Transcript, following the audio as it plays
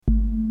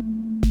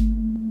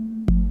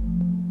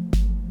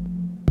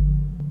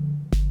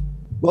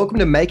Welcome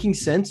to Making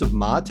Sense of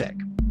Martech,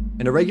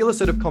 an irregular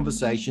set of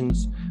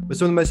conversations with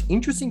some of the most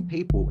interesting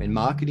people in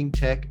marketing,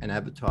 tech, and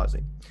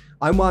advertising.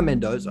 I'm Juan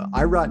Mendoza.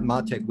 I write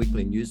Martech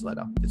Weekly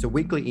newsletter. It's a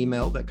weekly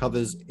email that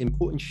covers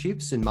important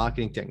shifts in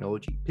marketing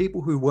technology.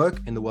 People who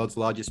work in the world's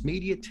largest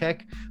media,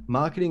 tech,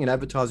 marketing, and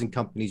advertising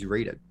companies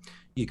read it.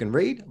 You can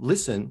read,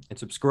 listen, and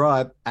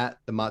subscribe at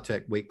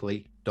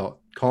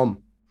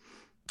themartechweekly.com.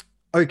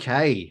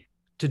 Okay,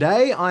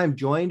 today I am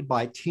joined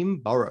by Tim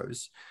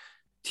Burrows.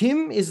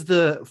 Tim is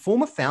the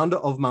former founder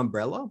of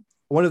Mumbrella,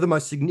 one of the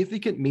most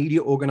significant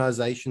media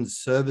organizations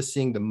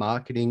servicing the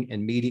marketing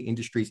and media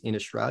industries in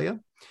Australia.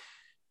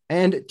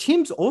 And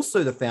Tim's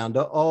also the founder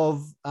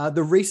of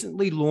the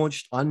recently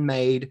launched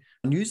Unmade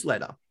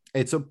newsletter.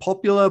 It's a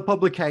popular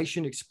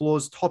publication,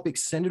 explores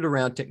topics centered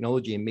around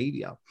technology and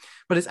media,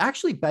 but it's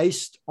actually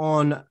based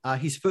on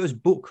his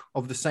first book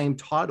of the same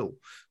title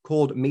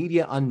called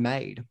Media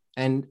Unmade.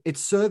 And it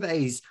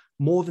surveys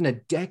more than a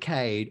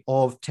decade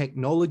of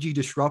technology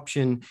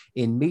disruption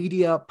in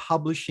media,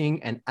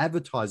 publishing, and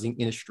advertising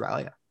in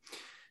Australia.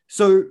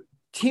 So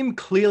Tim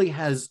clearly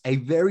has a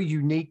very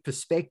unique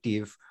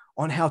perspective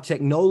on how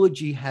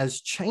technology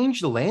has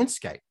changed the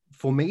landscape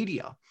for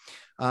media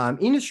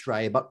in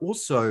Australia, but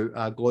also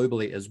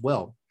globally as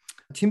well.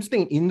 Tim's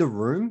been in the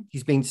room.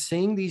 He's been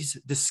seeing these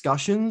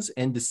discussions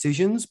and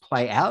decisions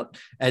play out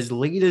as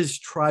leaders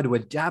try to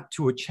adapt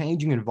to a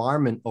changing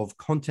environment of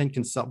content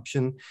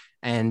consumption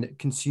and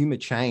consumer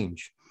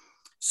change.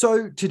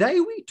 So today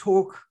we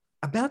talk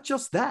about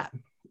just that.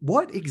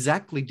 What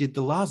exactly did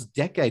the last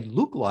decade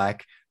look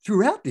like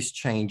throughout this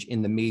change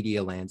in the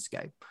media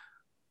landscape?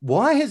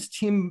 Why has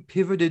Tim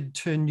pivoted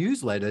to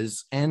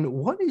newsletters, and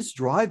what is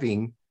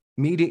driving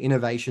media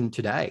innovation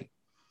today?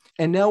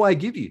 And now I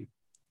give you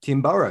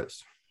Tim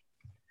Burrows.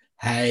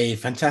 Hey,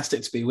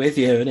 fantastic to be with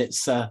you. And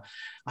it's, I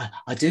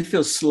do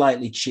feel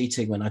slightly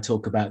cheating when I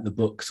talk about the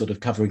book sort of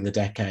covering the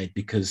decade,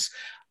 because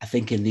I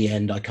think in the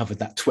end I covered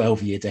that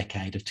 12-year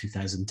decade of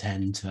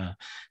 2010 to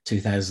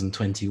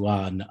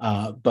 2021.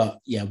 But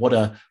yeah, what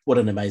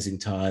an amazing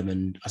time.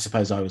 And I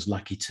suppose I was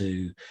lucky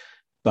to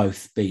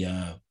both be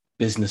a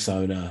business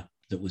owner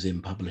that was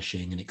in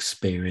publishing and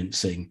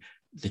experiencing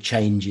the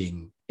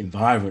changing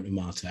environment of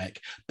Martech,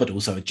 but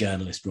also a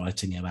journalist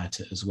writing about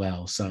it as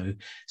well. So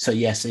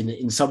yes,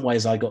 in some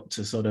ways I got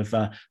to sort of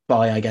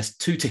buy, I guess,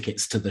 2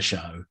 tickets to the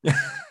show.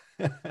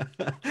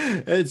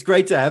 It's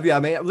great to have you. I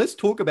mean, let's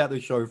talk about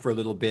the show for a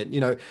little bit.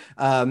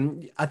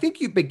 I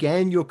think you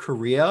began your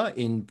career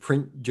in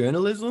print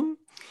journalism,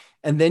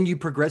 and then you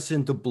progressed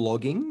into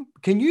blogging.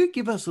 Can you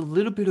give us a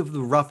little bit of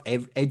the rough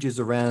edges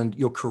around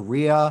your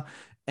career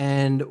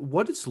and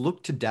what it's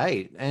looked to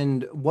date,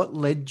 and what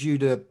led you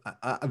to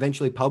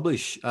eventually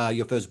publish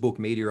your first book,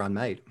 Media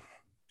Unmade?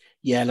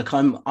 Yeah, look,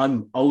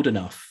 I'm old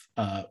enough,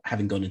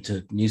 having gone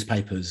into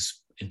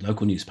newspapers, in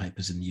local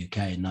newspapers in the UK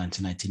in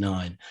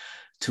 1989,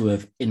 to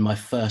have, in my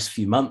first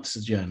few months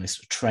as a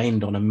journalist,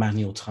 trained on a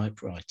manual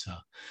typewriter.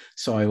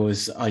 So I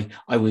was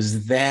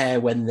there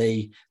when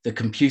the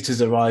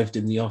computers arrived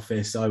in the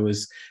office. I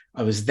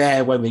was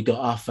there when we got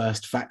our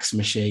first fax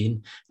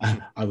machine.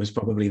 I was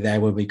probably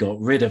there when we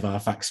got rid of our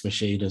fax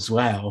machine as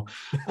well.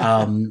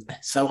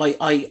 So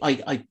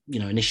I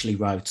initially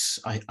wrote,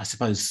 I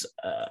suppose,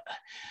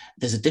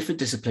 there's a different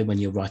discipline when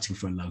you're writing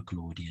for a local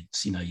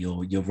audience.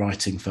 You're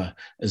writing for,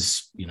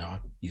 as I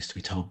used to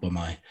be told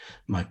by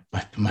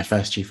my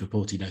first chief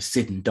reporter,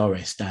 Sid and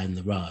Doris down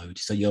the road.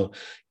 So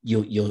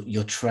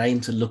you're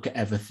trained to look at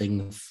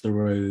everything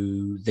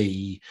through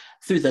the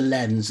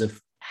lens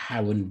of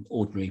how an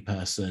ordinary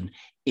person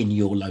in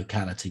your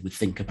locality would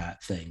think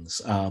about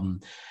things.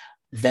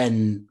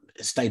 Then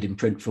stayed in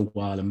print for a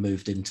while and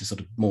moved into sort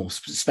of more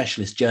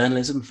specialist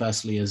journalism,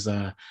 firstly as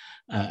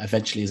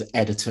eventually as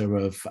editor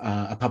of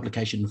a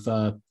publication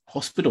for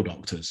hospital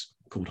doctors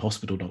called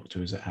Hospital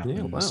Doctor, as it happens.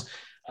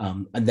 Yeah,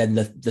 wow. And then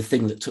the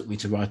thing that took me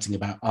to writing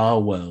about our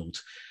world,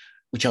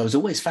 which I was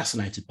always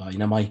fascinated by.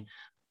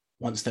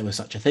 Once there was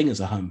such a thing as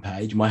a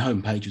homepage, my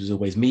homepage was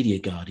always Media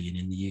Guardian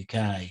in the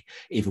UK,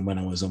 even when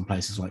I was on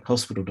places like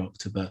Hospital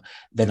Doctor. But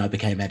then I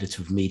became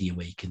editor of Media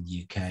Week in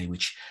the UK,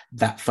 which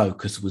that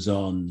focus was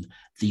on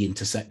the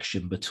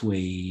intersection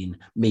between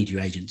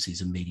media agencies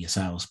and media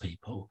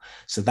salespeople.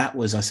 So that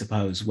was, I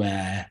suppose,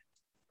 where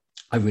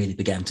I really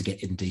began to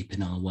get in deep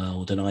in our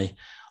world. And I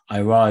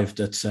arrived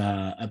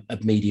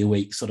at Media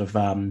Week sort of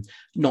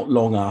not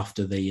long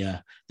after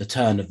the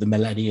turn of the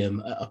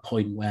millennium, at a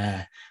point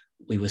where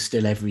we were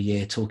still every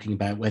year talking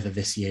about whether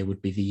this year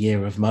would be the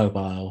year of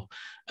mobile,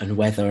 and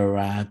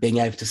whether being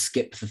able to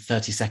skip the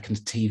 30-second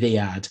TV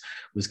ad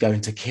was going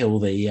to kill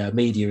the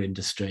media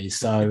industry.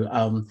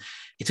 So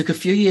it took a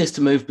few years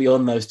to move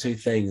beyond those 2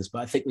 things, but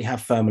I think we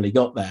have firmly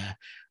got there.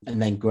 And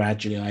then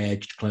gradually I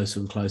edged closer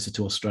and closer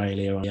to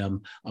Australia.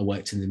 I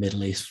worked in the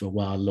Middle East for a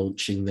while,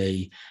 launching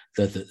the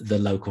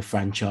local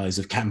franchise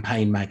of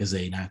Campaign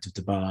magazine out of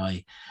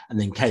Dubai, and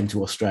then came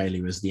to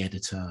Australia as the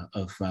editor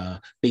of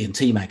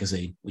B&T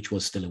magazine, which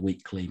was still a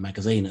weekly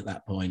magazine at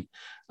that point.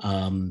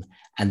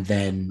 And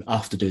then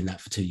after doing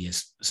that for 2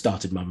 years,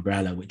 started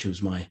Mumbrella, which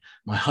was my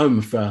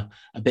home for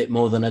a bit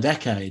more than a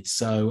decade.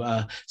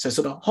 So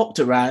sort of hopped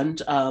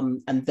around,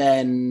 and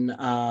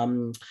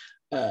then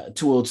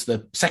towards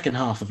the second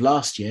half of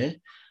last year,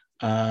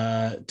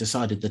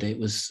 decided that it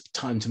was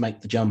time to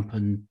make the jump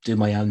and do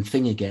my own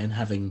thing again,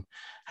 having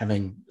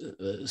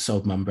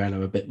sold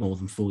Mumbrella a bit more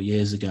than 4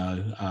 years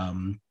ago.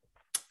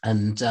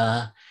 And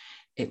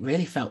it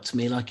really felt to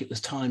me like it was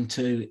time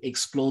to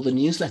explore the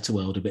newsletter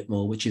world a bit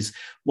more, which is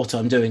what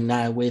I'm doing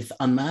now with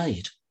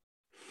Unmade.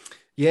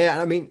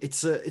 Yeah, I mean,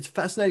 it's a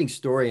fascinating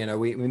story. You know,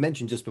 we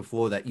mentioned just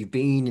before that you've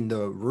been in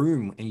the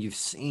room and you've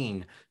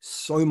seen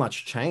so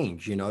much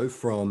change, you know,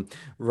 from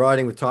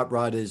writing with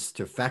typewriters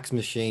to fax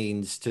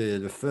machines to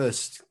the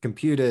first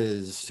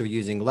computers to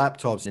using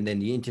laptops and then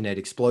the internet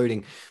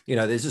exploding. You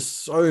know, there's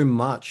just so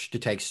much to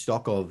take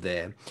stock of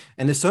there.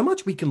 And there's so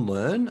much we can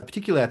learn,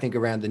 particularly I think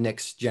around the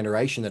next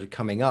generation that are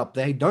coming up.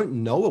 They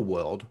don't know a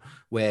world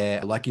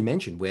where, like you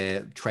mentioned,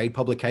 where trade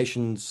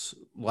publications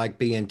like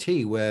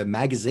B&T were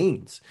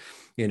magazines.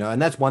 You know,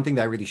 and that's one thing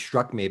that really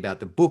struck me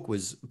about the book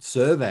was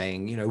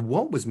surveying, you know,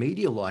 what was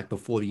media like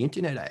before the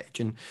internet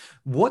age, and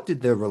what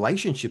did the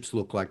relationships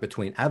look like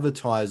between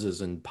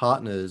advertisers and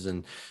partners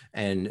and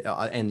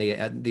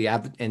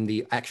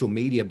the actual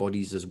media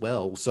bodies as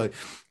well. So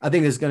I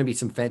think there's going to be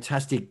some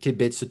fantastic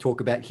tidbits to talk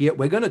about here.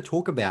 We're going to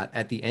talk about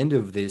at the end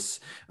of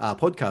this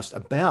podcast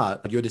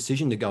about your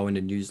decision to go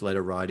into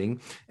newsletter writing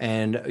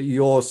and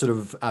your sort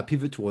of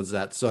pivot towards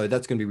that. So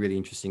that's going to be really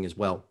interesting as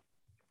well.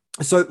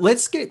 So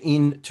let's get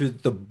into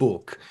the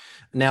book.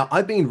 Now,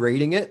 I've been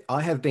reading it.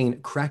 I have been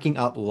cracking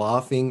up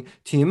laughing,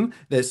 Tim.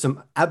 There's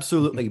some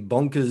absolutely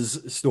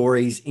bonkers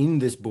stories in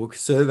this book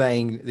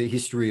surveying the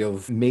history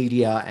of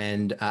media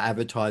and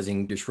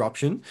advertising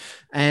disruption.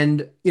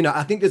 And, you know,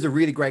 I think there's a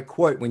really great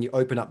quote when you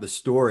open up the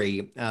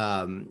story,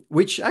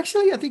 which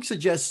actually I think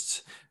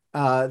suggests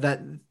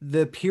that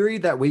the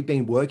period that we've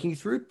been working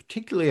through,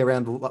 particularly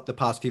around the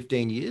past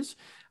 15 years,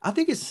 I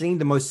think it's seen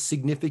the most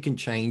significant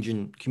change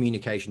in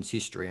communications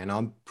history, and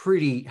I'm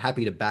pretty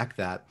happy to back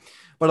that.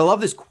 But I love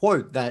this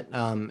quote that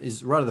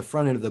is right at the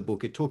front end of the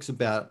book. It talks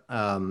about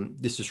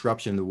this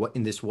disruption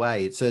in this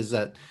way. It says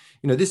that,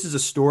 you know, this is a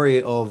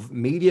story of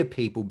media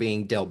people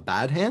being dealt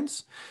bad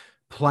hands,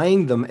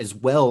 playing them as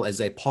well as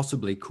they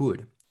possibly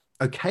could.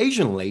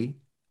 Occasionally,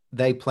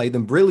 they play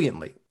them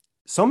brilliantly.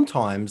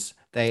 Sometimes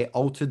they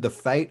altered the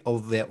fate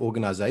of their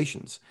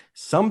organizations.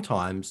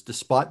 Sometimes,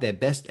 despite their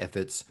best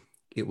efforts,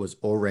 it was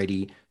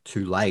already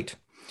too late.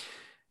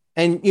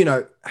 And, you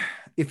know,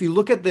 if you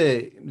look at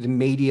the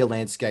media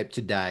landscape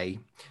today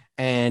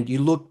and you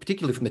look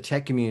particularly from the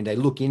tech community, they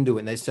look into it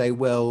and they say,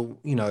 well,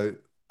 you know,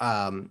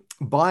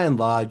 by and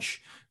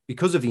large,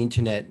 because of the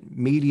internet,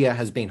 media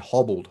has been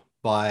hobbled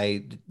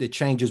by the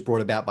changes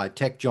brought about by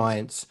tech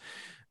giants.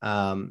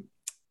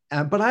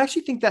 But I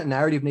actually think that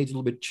narrative needs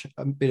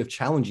a bit of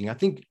challenging. I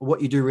think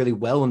what you do really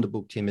well in the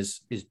book, Tim,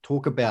 is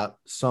talk about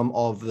some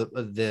of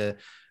the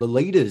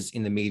leaders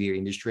in the media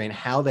industry and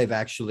how they've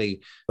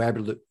actually were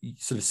able to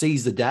sort of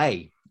seize the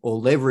day or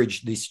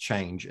leverage this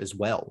change as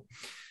well.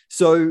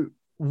 So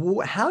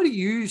how do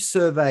you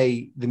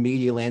survey the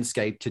media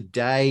landscape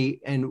today,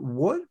 and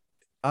what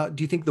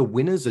do you think the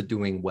winners are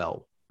doing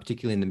well,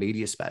 particularly in the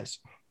media space?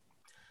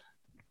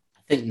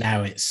 I think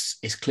now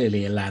it's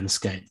clearly a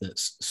landscape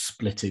that's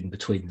splitting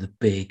between the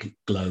big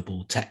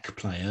global tech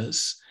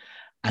players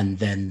and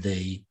then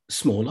the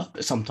smaller,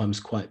 but sometimes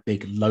quite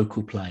big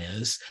local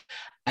players,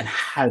 and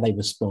how they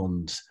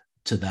respond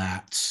to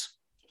that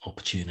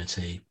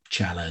opportunity,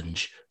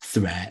 challenge,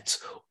 threat,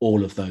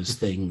 all of those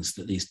things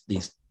that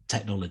these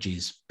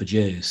technologies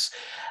produce.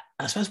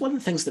 I suppose one of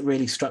the things that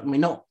really struck me,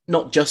 not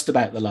just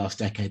about the last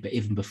decade, but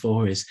even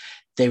before, is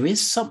there is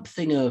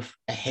something of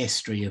a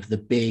history of the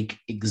big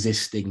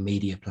existing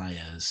media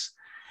players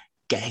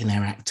getting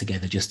their act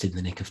together just in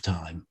the nick of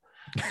time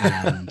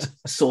and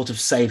sort of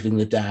saving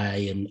the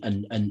day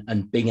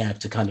and being able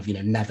to kind of, you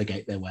know,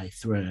 navigate their way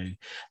through.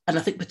 And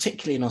I think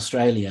particularly in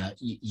Australia,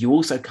 you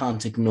also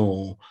can't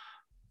ignore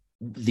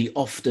the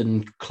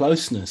often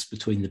closeness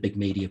between the big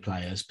media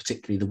players,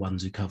 particularly the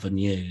ones who cover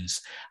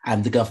news,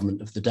 and the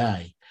government of the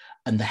day,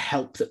 and the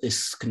help that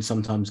this can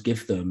sometimes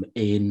give them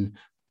in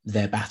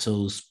their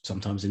battles,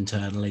 sometimes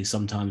internally,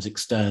 sometimes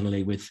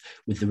externally with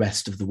the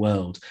rest of the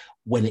world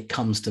when it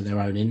comes to their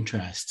own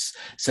interests.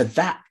 So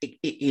that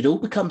it all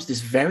becomes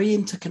this very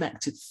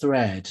interconnected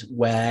thread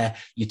where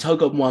you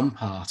tug on one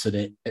part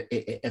and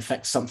it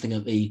affects something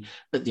at the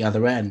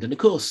other end. And of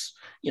course,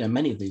 you know,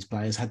 many of these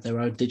players had their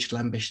own digital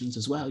ambitions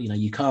as well. You know,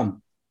 you can't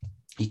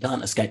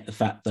escape the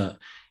fact that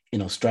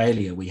in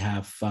Australia we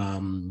have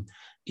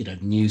you know,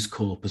 News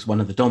Corp as one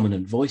of the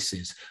dominant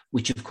voices,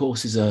 which of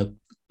course is a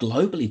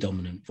globally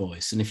dominant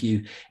voice. And if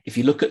you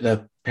look at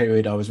the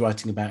period I was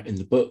writing about in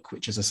the book,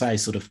 which, as I say,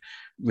 sort of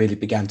really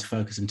began to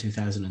focus in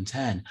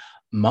 2010,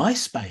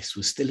 MySpace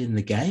was still in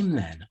the game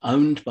then,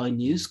 owned by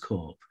News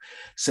Corp.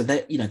 So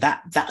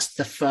that's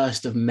the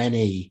first of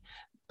many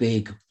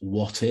big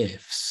what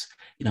ifs.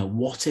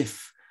 What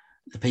if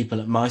the people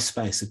at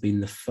MySpace had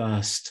been the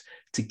first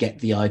to get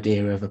the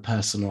idea of a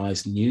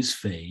personalized news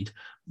feed,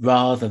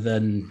 rather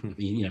than,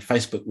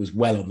 Facebook was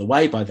well on the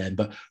way by then,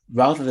 but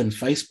rather than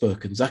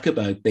Facebook and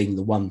Zuckerberg being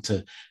the one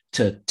to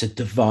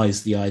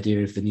devise the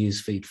idea of the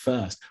news feed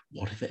first,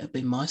 what if it had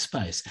been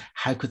MySpace?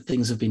 How could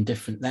things have been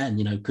different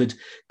then?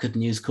 Could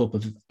News Corp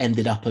have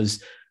ended up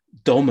as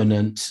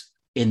dominant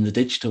in the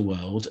digital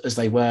world as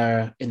they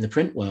were in the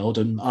print world,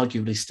 and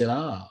arguably still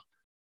are?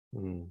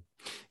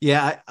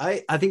 Yeah,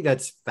 I think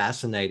that's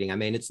fascinating. I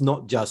mean, it's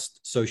not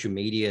just social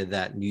media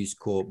that News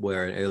Corp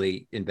were an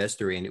early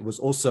investor in. It was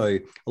also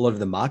a lot of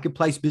the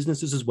marketplace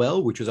businesses as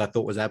well, which I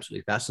thought was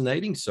absolutely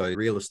fascinating. So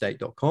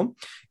realestate.com,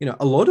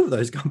 a lot of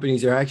those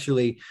companies are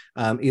actually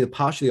either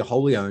partially or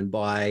wholly owned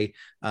by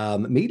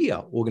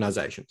media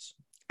organizations.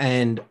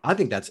 And I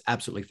think that's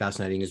absolutely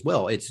fascinating as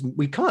well.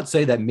 We can't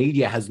say that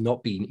media has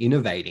not been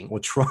innovating or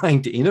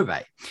trying to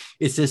innovate.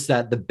 It's just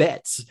that the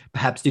bets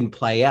perhaps didn't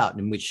play out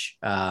in which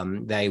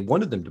they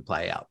wanted them to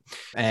play out.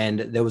 And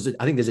I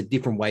think there's a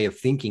different way of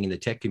thinking in the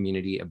tech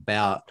community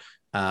about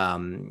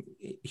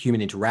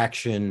human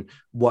interaction,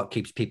 what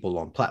keeps people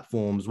on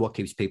platforms, what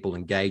keeps people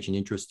engaged and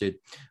interested,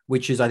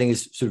 which I think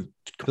is sort of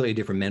completely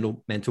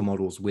different mental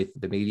models with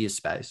the media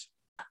space.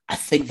 I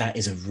think that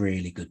is a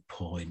really good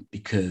point,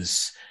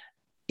 because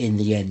in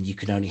the end, you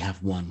can only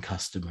have one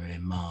customer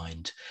in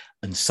mind.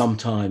 And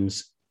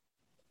sometimes,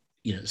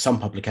 some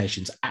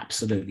publications,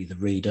 absolutely the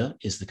reader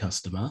is the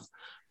customer.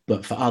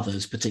 But for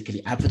others,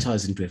 particularly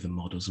advertising-driven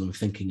models, and I'm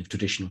thinking of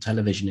traditional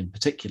television in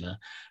particular,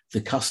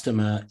 the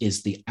customer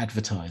is the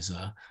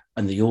advertiser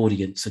and the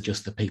audience are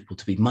just the people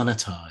to be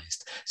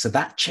monetized. So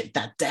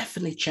that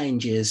definitely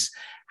changes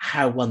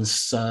how one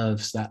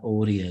serves that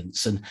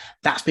audience. And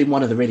that's been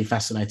one of the really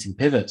fascinating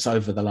pivots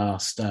over the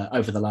last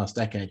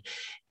decade,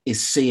 is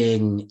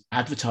seeing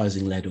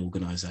advertising-led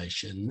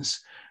organizations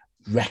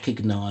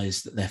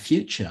recognize that their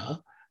future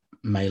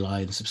may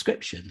lie in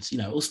subscriptions.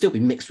 It'll still be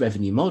mixed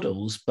revenue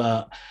models,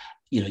 but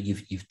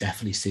you've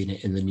definitely seen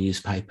it in the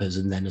newspapers.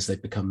 And then as they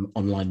become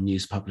online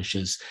news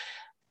publishers,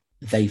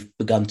 they've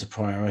begun to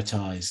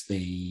prioritize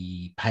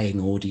the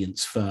paying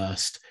audience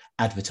first,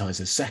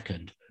 advertisers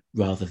second,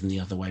 rather than the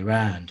other way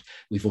around.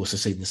 We've also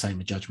seen the same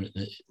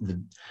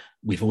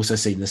we've also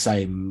seen the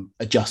same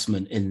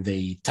adjustment in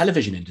the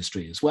television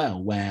industry as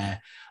well, where,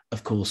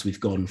 of course, we've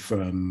gone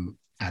from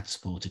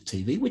ad-supported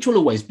TV, which will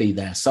always be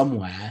there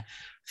somewhere,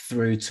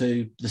 through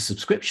to the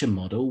subscription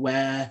model,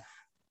 where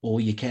all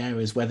you care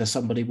is whether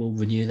somebody will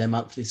renew their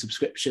monthly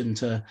subscription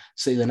to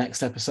see the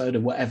next episode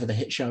of whatever the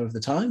hit show of the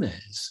time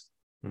is.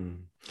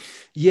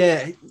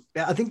 Yeah,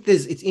 I think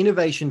it's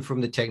innovation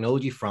from the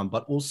technology front,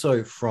 but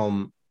also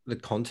from the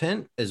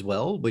content as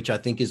well, which I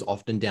think is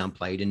often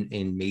downplayed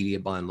in media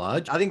by and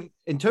large. I think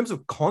in terms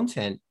of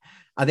content,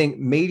 I think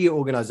media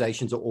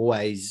organizations are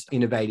always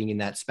innovating in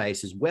that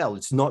space as well.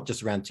 It's not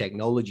just around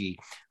technology.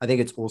 I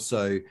think it's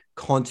also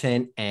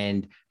content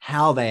and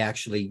how they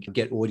actually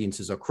get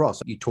audiences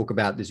across. You talk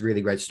about this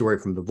really great story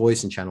from The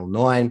Voice and Channel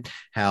 9,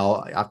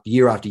 how after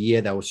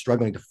year, they were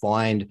struggling to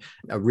find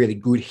a really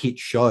good hit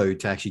show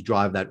to actually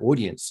drive that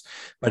audience.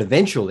 But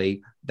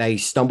eventually they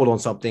stumbled on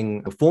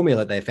a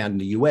formula they found in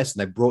the US,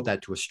 and they brought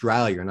that to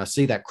Australia. And I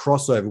see that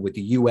crossover with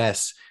the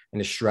US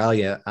and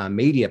Australia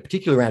media,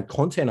 particularly around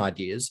content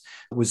ideas,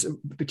 was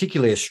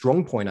particularly a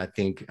strong point, I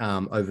think,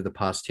 over the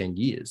past 10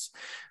 years.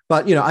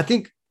 But, I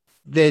think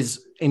there's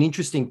an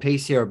interesting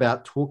piece here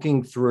about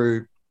talking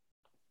through,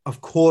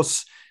 of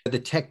course, the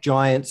tech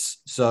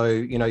giants. So,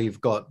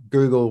 you've got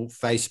Google,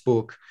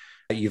 Facebook,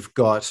 you've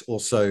got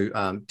also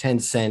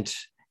Tencent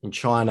in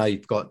China,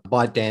 you've got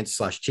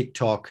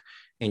ByteDance/TikTok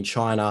in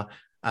China.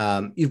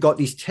 You've got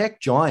these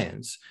tech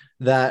giants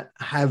that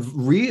have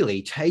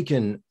really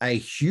taken a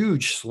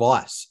huge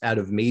slice out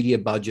of media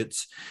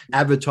budgets.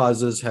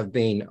 Advertisers have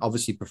been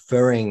obviously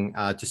preferring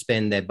to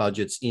spend their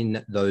budgets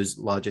in those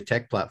larger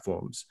tech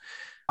platforms.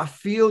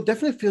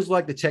 Definitely feels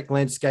like the tech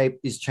landscape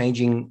is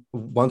changing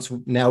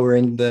now we're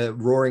in the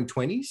roaring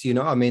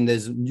 20s.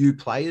 There's new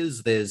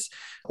players, there's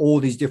all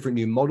these different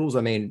new models.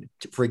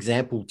 For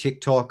example,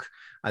 TikTok,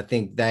 I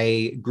think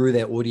they grew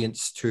their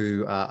audience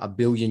to 1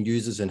 billion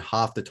users in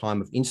half the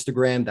time of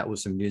Instagram. That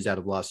was some news out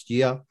of last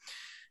year.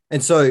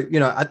 And so,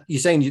 you're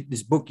saying in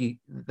this book,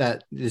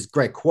 that this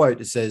great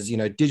quote, it says,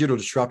 digital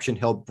disruption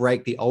helped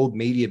break the old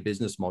media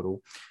business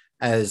model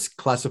as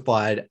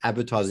classified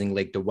advertising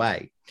leaked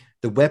away.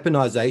 The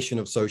weaponization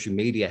of social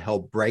media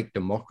helped break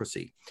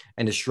democracy,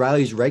 and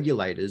Australia's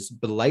regulators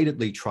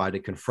belatedly tried to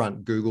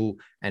confront Google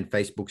and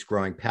Facebook's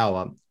growing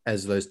power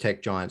as those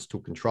tech giants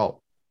took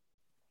control.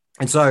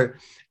 And so,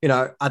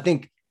 I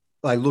think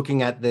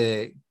looking at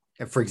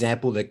for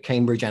example, the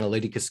Cambridge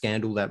Analytica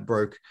scandal that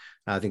broke,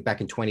 I think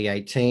back in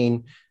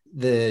 2018,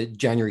 the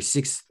January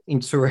 6th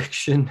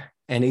insurrection,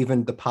 And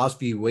even the past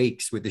few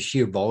weeks with the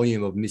sheer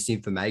volume of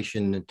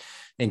misinformation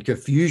and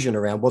confusion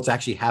around what's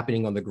actually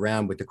happening on the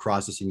ground with the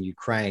crisis in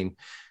Ukraine,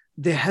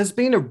 there has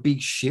been a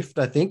big shift,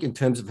 I think, in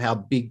terms of how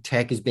big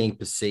tech is being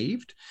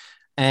perceived.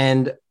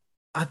 And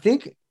I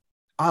think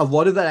a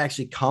lot of that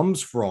actually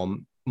comes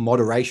from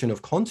moderation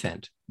of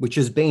content, which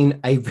has been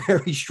a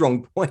very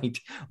strong point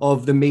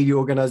of the media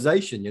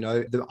organization. You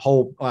know, the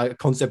whole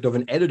concept of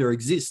an editor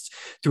exists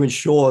to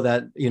ensure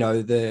that, you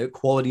know, the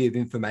quality of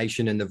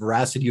information and the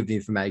veracity of the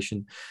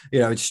information, you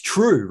know, it's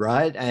true,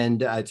 right?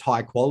 And it's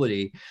high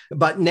quality.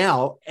 But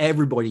now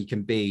everybody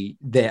can be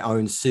their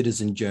own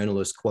citizen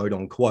journalist, quote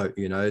unquote,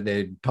 you know,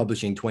 they're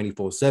publishing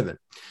 24/7.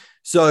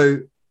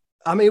 So,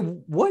 I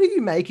mean, what are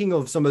you making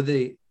of some of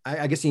the,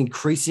 I guess, the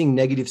increasing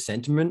negative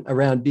sentiment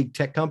around big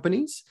tech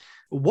companies?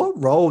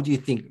 What role do you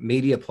think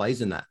media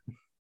plays in that?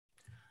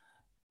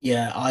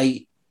 Yeah,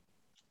 I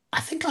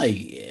think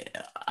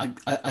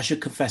I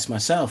should confess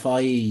myself.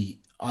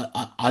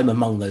 I'm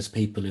among those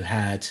people who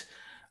had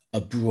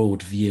a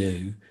broad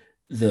view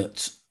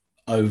that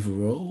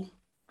overall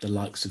the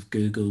likes of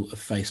Google, of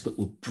Facebook,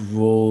 were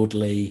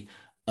broadly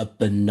a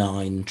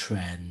benign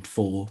trend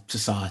for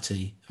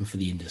society and for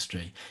the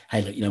industry.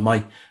 Hey, look, you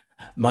know,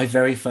 my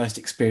very first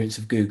experience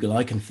of Google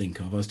I can think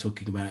of, I was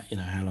talking about, you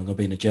know, how long I've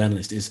been a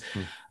journalist, is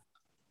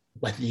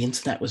when the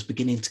internet was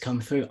beginning to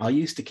come through. I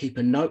used to keep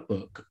a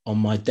notebook on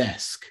my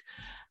desk,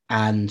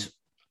 and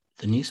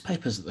the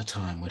newspapers at the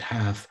time would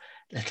have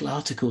little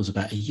articles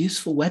about a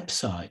useful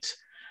website,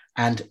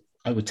 and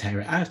I would tear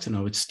it out and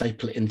I would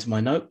staple it into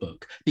my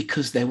notebook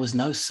because there was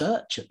no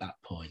search at that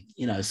point,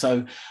 you know.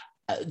 So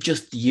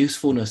just the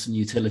usefulness and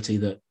utility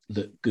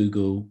that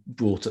Google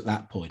brought at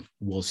that point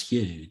was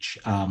huge.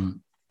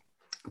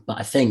 But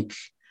I think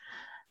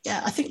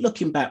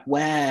looking back,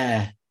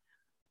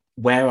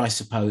 where I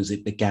suppose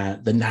it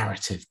began, the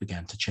narrative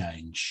began to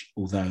change,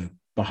 although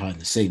behind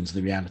the scenes,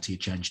 the reality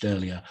had changed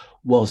earlier,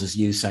 was, as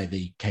you say,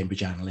 the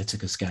Cambridge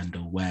Analytica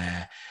scandal,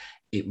 where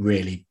it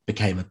really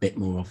became a bit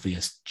more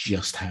obvious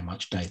just how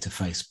much data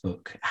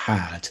Facebook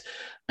had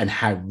and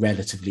how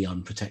relatively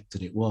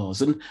unprotected it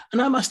was. And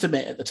I must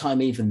admit, at the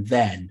time, even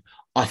then,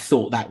 I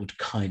thought that would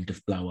kind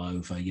of blow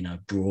over. You know,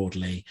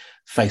 broadly,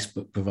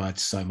 Facebook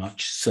provides so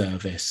much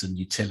service and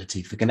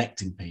utility for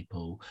connecting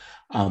people,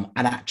 and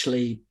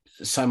actually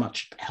so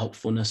much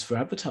helpfulness for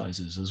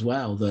advertisers as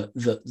well, that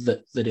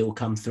it will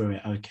come through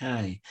it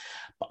okay.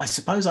 But I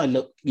suppose I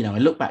look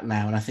back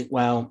now and I think,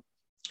 well,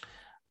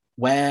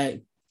 where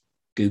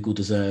Google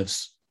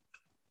deserves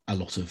a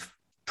lot of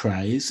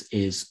praise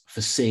is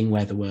for seeing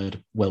where the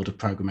world of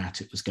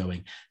programmatic was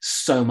going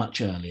so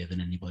much earlier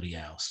than anybody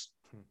else.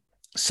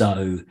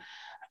 So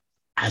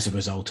as a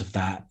result of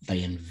that,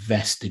 they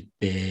invested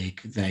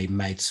big, they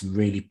made some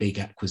really big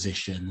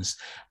acquisitions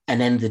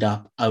and ended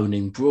up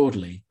owning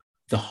broadly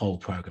the whole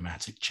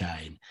programmatic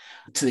chain,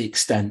 to the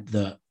extent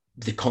that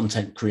the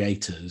content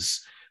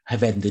creators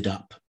have ended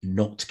up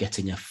not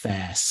getting a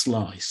fair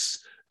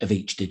slice of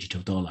each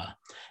digital dollar.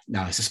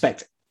 Now, I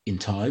suspect in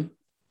time,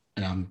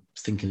 and I'm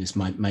thinking this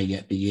may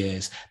yet be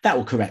years, that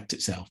will correct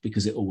itself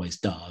because it always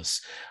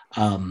does.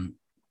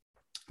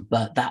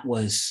 But that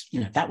was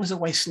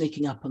always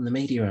sneaking up on the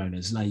media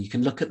owners. Now you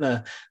can look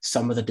at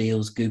some of the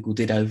deals Google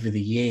did over the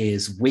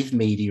years with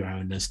media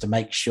owners to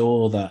make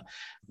sure that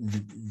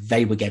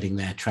they were getting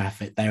their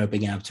traffic, they were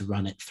being able to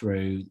run it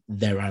through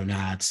their own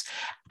ads.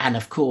 And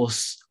of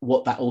course,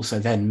 what that also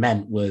then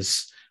meant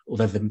was,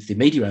 although the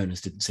media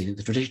owners didn't see it,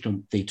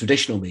 the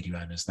traditional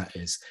media owners, that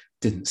is,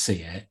 didn't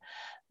see it,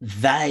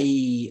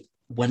 they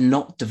were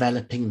not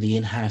developing the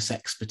in-house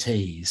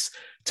expertise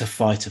to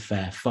fight a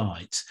fair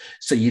fight.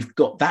 So you've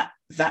got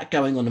that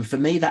going on. And for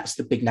me, that's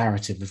the big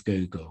narrative of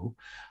Google.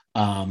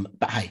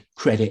 But hey,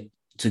 credit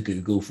to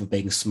Google for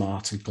being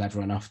smart and clever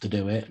enough to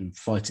do it and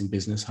fighting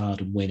business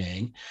hard and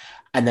winning.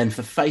 And then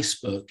for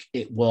Facebook,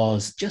 it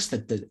was just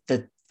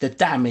the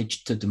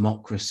damage to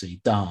democracy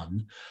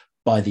done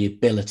by the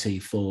ability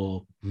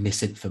for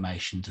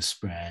misinformation to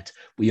spread.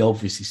 We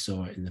obviously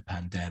saw it in the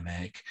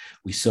pandemic.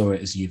 We saw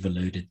it, as you've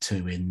alluded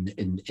to,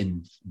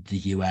 in the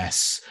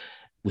US,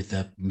 with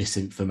the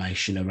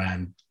misinformation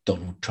around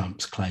Donald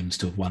Trump's claims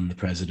to have won the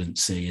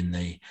presidency in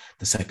the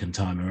second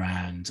time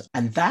around.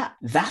 And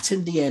that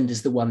in the end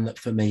is the one that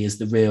for me is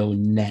the real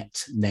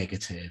net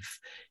negative.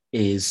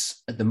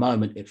 Is at the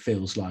moment, it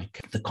feels like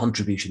the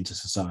contribution to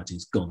society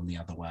has gone the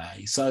other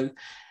way. So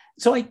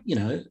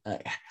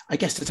I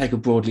guess, to take a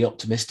broadly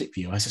optimistic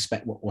view, I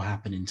suspect what will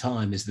happen in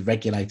time is the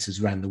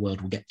regulators around the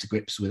world will get to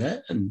grips with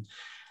it. And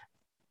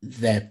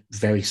they're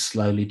very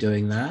slowly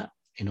doing that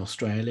in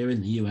Australia,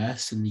 in the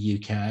US, in the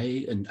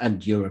UK,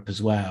 and Europe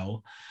as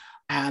well.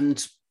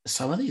 And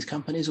some of these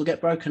companies will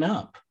get broken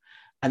up.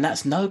 And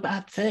that's no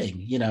bad thing.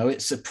 You know,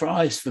 it's a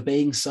prize for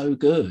being so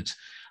good.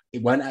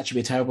 It won't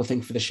actually be a terrible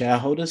thing for the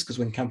shareholders, because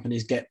when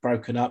companies get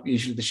broken up,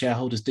 usually the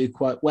shareholders do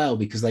quite well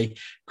because they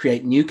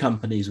create new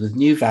companies with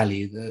new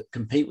value that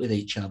compete with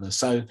each other.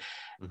 So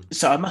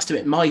I must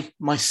admit,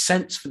 my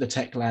sense for the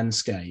tech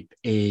landscape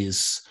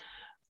is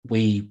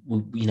we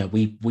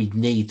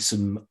need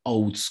some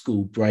old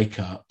school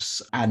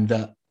breakups, and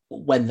that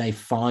when they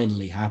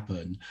finally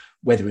happen,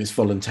 whether it's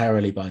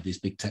voluntarily by these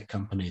big tech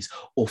companies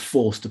or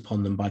forced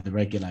upon them by the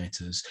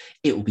regulators,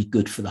 it will be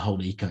good for the whole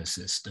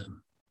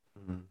ecosystem.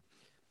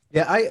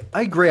 Yeah, I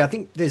agree. I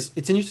think it's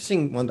an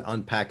interesting one to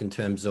unpack in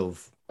terms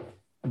of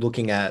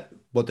looking at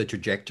what the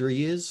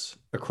trajectory is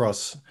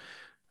across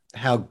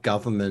how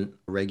government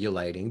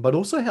regulating, but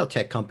also how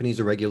tech companies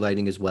are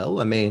regulating as well.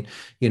 I mean,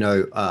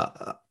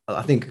 I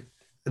think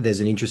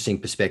there's an interesting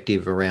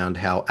perspective around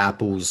how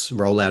Apple's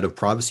rollout of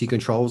privacy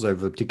controls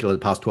over particularly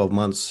the past 12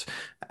 months,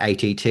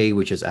 ATT,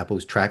 which is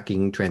Apple's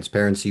tracking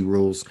transparency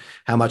rules,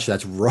 how much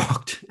that's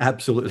rocked,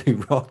 absolutely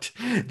rocked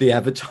the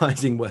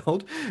advertising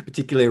world,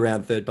 particularly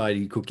around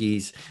third-party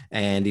cookies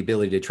and the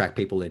ability to track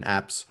people in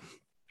apps.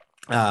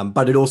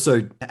 But it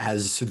also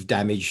has sort of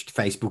damaged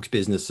Facebook's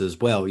business as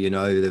well.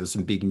 There was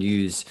some big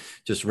news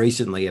just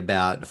recently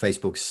about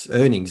Facebook's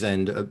earnings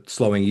and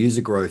slowing user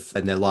growth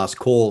in their last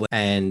call.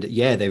 And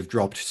yeah, they've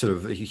dropped sort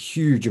of a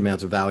huge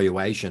amounts of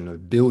valuation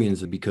of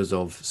billions because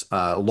of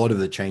a lot of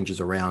the changes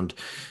around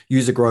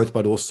user growth,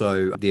 but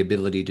also the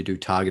ability to do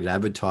targeted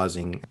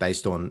advertising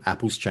based on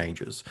Apple's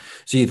changes.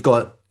 So you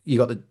got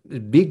the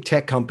big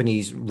tech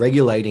companies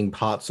regulating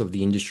parts of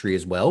the industry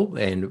as well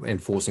and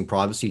enforcing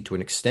privacy to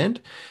an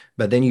extent.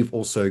 But then you've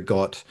also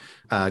got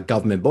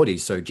government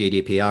bodies. So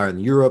GDPR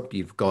in Europe,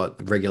 you've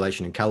got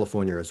regulation in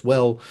California as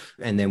well.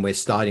 And then we're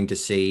starting to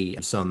see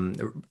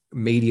some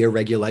media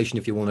regulation,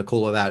 if you want to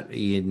call it that,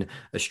 in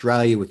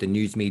Australia with the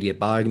News Media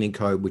Bargaining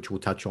Code, which we'll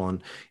touch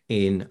on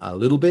in a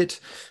little bit.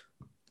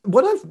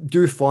 What I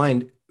do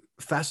find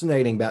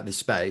fascinating about this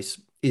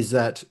space is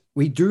that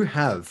we do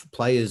have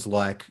players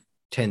like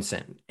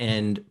Tencent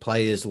and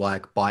players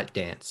like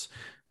ByteDance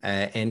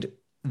and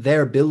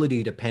their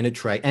ability to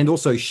penetrate, and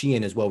also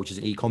Shein as well, which is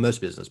an e-commerce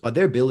business, but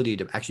their ability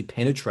to actually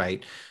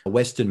penetrate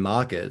Western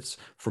markets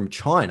from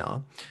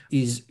China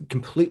is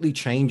completely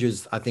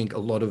changes, I think, a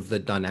lot of the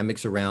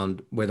dynamics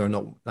around whether or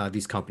not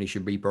these companies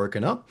should be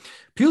broken up,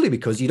 purely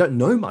because you don't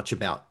know much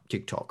about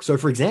TikTok. So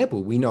for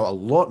example, we know a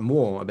lot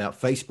more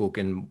about Facebook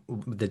and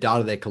the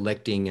data they're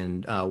collecting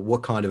and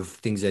what kind of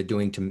things they're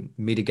doing to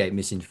mitigate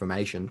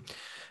misinformation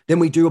than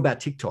we do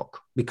about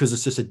TikTok, because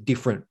it's just a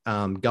different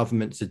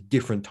government, it's a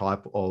different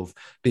type of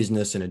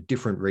business in a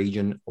different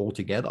region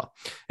altogether.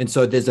 And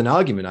so there's an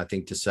argument, I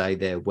think, to say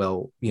there,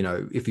 well,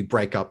 if you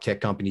break up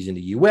tech companies in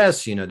the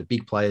US, the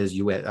big players,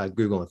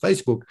 Google and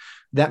Facebook,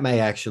 that may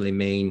actually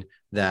mean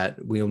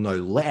that we'll know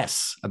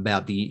less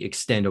about the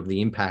extent of the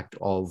impact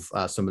of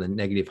some of the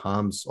negative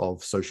harms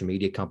of social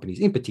media companies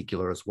in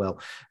particular, as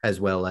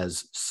well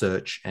as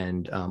search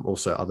and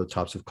also other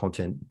types of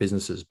content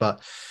businesses.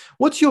 But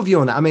what's your view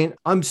on that? I mean,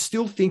 I'm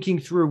still thinking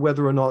through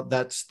whether or not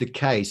that's the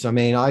case. I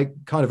mean, I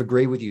kind of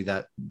agree with you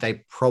that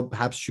they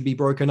perhaps should be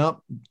broken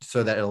up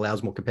so that it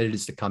allows more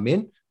competitors to come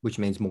in, which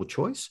means more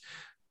choice.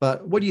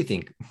 But what do you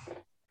think?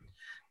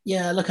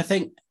 Yeah, look, I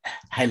think,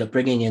 hey, look,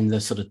 bringing in the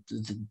sort of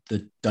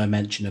the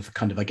dimension of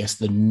kind of, I guess,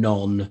 the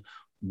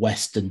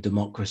non-Western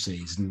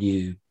democracies,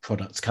 new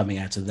products coming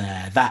out of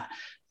there, that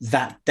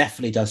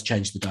definitely does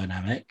change the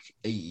dynamic.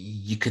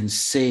 You can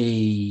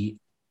see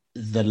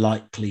the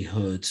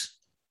likelihood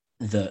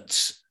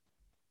that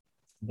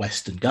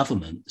Western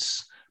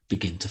governments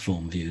begin to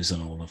form views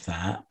on all of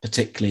that,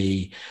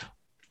 particularly,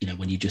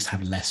 when you just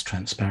have less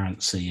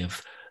transparency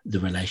of the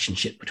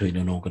relationship between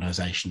an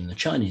organization and the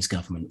Chinese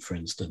government, for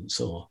instance,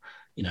 or,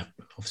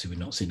 obviously we've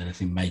not seen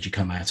anything major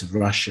come out of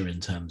Russia in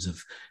terms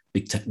of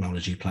big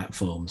technology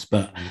platforms.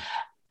 But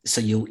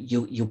so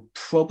you'll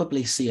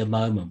probably see a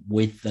moment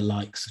with the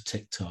likes of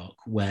TikTok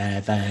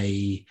where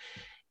they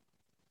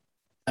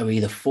are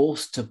either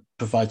forced to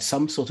provide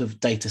some sort of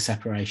data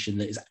separation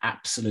that is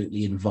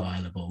absolutely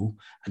inviolable,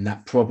 and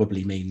that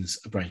probably means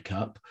a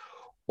breakup,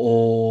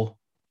 or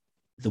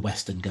the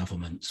Western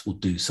governments will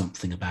do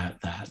something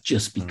about that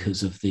just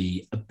because of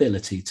the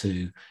ability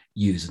to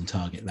use and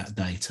target that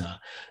data.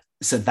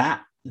 So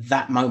that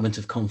moment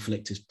of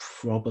conflict is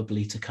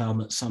probably to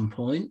come at some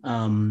point.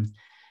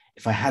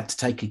 If I had to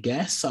take a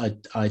guess,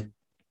 I'd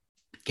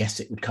guess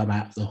it would come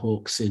out of the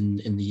hawks in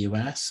the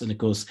US. And of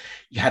course,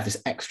 you have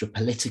this extra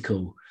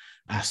political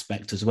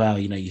aspect as well.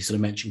 You sort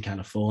of mentioned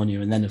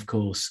California, and then of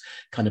course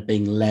kind of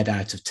being led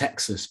out of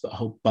Texas, but a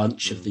whole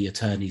bunch of the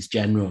attorneys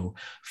general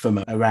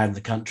from around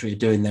the country are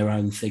doing their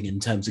own thing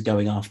in terms of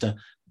going after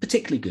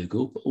particularly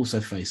Google, but also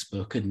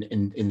Facebook, and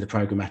in the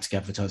programmatic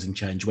advertising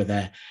change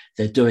where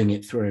they're doing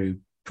it through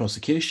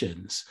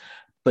prosecutions.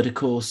 But of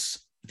course,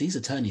 these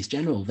attorneys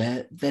general,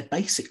 they're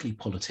basically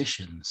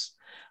politicians,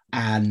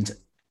 and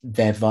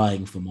they're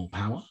vying for more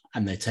power,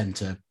 and they tend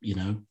to,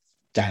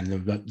 down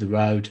the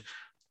road,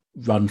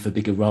 run for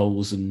bigger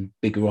roles and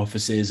bigger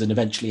offices, and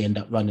eventually end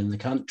up running the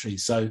country.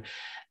 So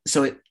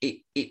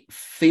it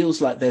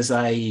feels like there's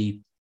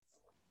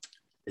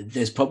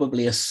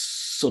probably a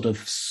sort of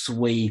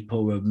sweep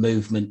or a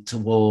movement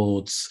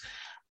towards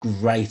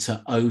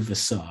greater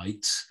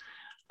oversight,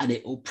 and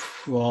it will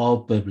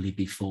probably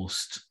be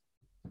forced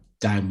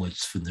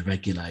downwards from the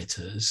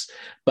regulators.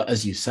 But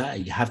as you say,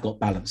 you have got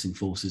balancing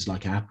forces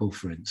like Apple,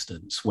 for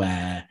instance,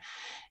 where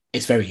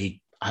it's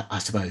very, I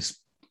suppose,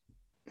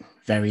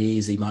 very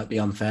easy might be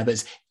unfair, but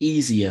it's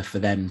easier for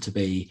them to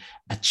be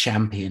a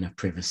champion of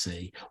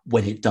privacy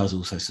when it does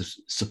also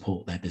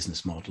support their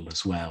business model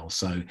as well.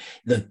 So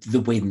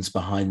the wins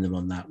behind them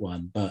on that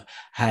one. But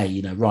hey,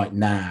 you know, right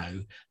now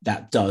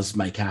that does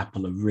make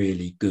Apple a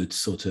really good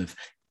sort of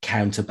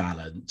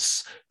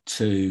counterbalance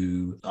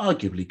to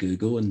arguably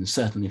Google and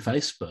certainly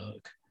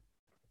Facebook.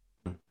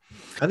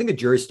 I think the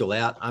jury's still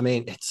out. I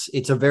mean,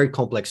 it's a very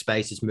complex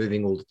space. It's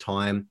moving all the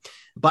time.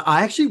 But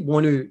I actually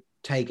want to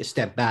take a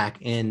step back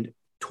and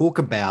talk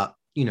about,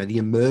 you know, the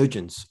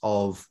emergence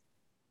of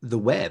the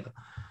web.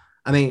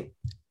 I mean,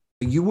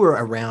 you were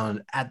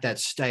around at that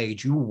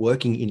stage, you were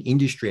working in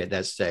industry at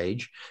that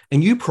stage,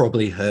 and you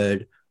probably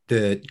heard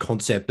the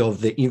concept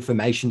of the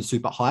information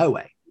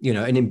superhighway. You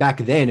know, and then back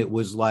then it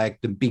was like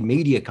the big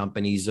media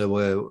companies that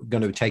were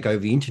going to take over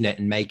the internet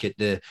and make it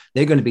they're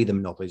going to be the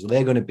monopolies, or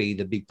they're going to be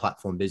the big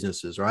platform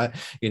businesses, right?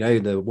 You know,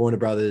 the Warner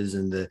Brothers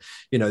and the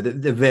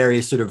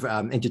various sort of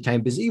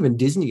entertainment business, even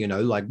Disney, you know,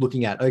 like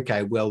looking at,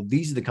 okay, well,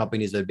 these are the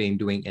companies that have been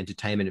doing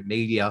entertainment and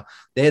media.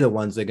 They're the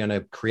ones that are going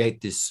to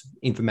create this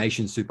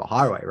information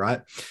superhighway,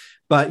 right?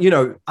 But, you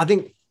know, I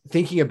think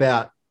thinking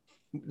about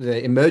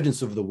the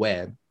emergence of the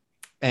web,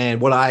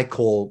 and what I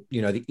call,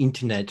 you know, the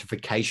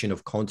internetification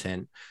of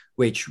content,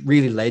 which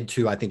really led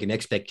to, I think, an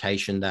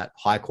expectation that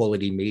high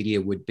quality media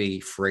would be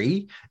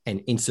free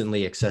and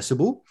instantly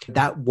accessible.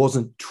 That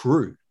wasn't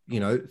true.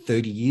 You know,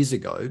 30 years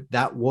ago,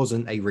 that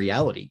wasn't a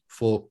reality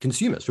for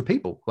consumers, for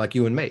people like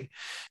you and me.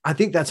 I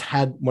think that's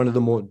had one of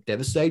the more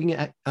devastating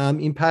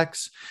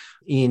impacts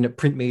in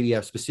print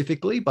media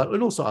specifically, but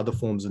also other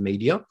forms of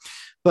media.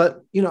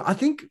 But, you know, I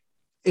think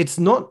it's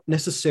not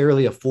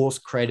necessarily a force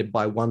created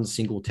by one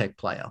single tech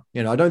player.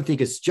 You know, I don't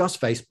think it's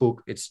just Facebook,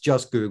 it's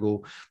just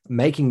Google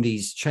making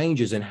these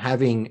changes and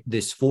having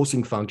this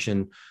forcing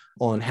function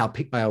on how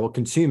our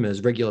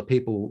consumers, regular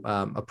people,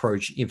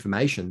 approach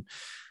information.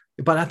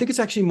 But I think it's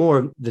actually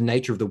more the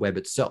nature of the web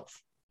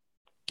itself.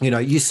 You know,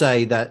 you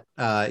say that,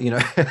 you know,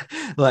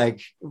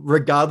 like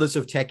regardless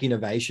of tech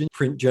innovation,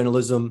 print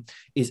journalism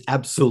is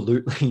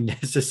absolutely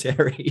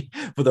necessary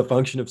for the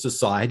function of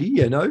society,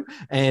 you know,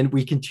 and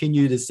we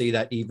continue to see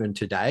that even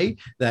today,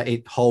 that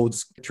it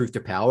holds truth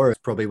to power.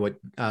 It's probably what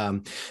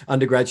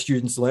undergrad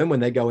students learn when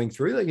they're going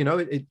through that, you know,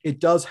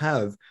 it does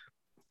have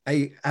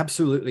a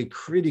absolutely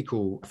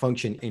critical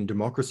function in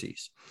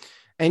democracies.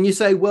 And you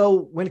say, well,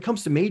 when it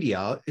comes to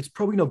media, it's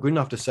probably not good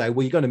enough to say,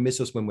 well, you're going to miss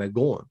us when we're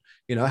gone.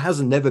 You know, it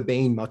hasn't never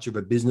been much of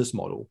a business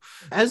model.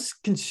 As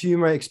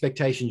consumer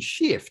expectations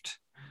shift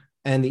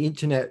and the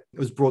internet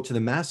was brought to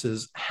the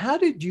masses, how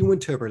did you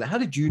interpret it? How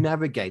did you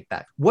navigate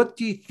that? What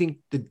do you think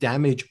the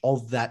damage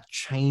of that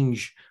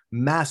change,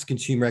 mass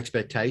consumer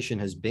expectation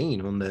has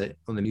been on the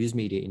news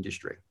media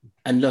industry?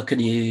 And look at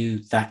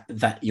you,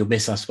 that you'll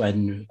miss us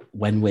when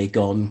we're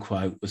gone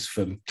quote was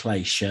from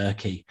Clay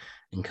Shirky,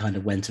 and kind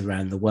of went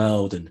around the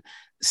world. And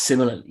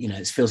similar, you know,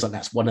 it feels like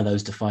that's one of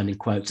those defining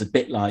quotes, a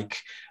bit like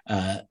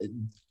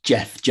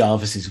Jeff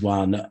Jarvis's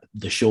one,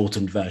 the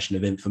shortened version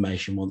of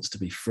information wants to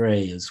be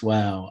free as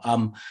well.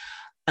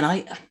 And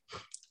I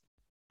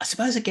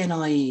suppose, again,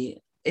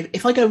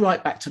 if I go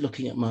right back to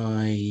looking at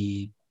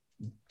my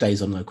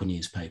days on local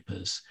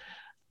newspapers,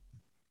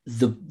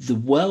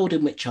 the world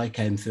in which I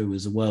came through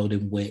was a world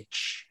in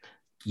which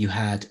you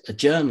had a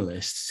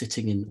journalist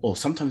sitting in, or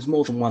sometimes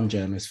more than one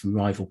journalist from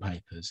rival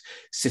papers,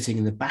 sitting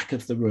in the back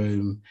of the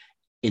room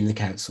in the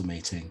council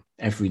meeting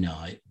every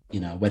night, you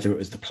know, whether it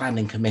was the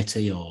planning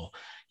committee or,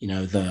 you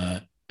know,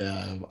 the,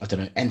 I don't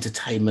know,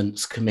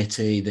 entertainments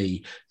committee,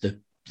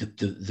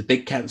 the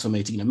big council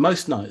meeting. You know,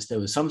 most nights there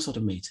was some sort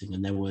of meeting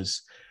and there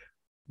was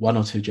one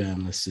or two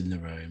journalists in the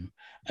room.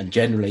 And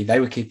generally they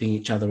were keeping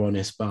each other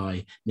honest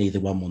by neither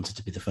one wanted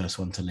to be the first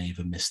one to leave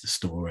and miss the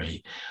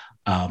story.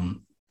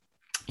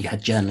 You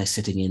had journalists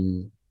sitting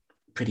in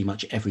pretty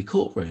much every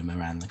courtroom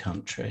around the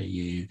country.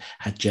 You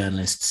had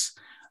journalists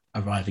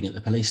arriving at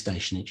the police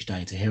station each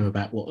day to hear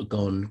about what had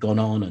gone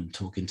on and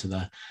talking to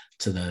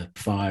the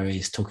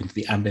fireys, talking to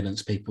the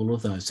ambulance people, all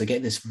of those. So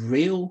get this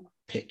real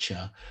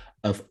picture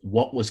of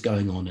what was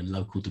going on in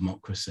local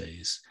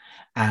democracies.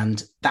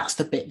 And that's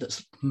the bit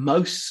that's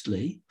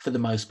mostly, for the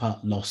most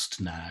part,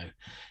 lost now.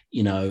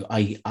 You know,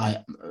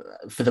 I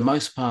for the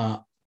most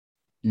part,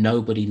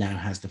 nobody now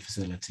has the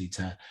facility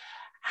to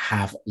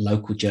have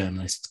local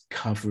journalists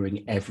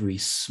covering every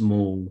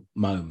small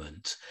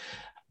moment.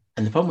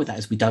 And the problem with that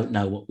is we don't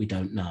know what we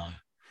don't know,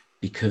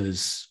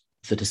 because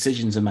the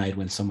decisions are made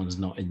when someone's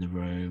not in the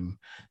room.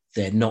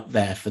 They're not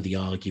there for the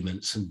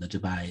arguments and the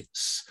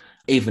debates,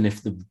 even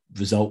if the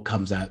result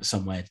comes out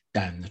somewhere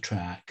down the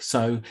track.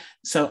 So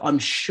I'm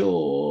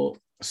sure,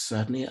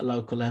 certainly at a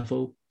local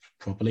level,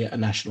 probably at a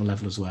national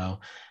level as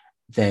well,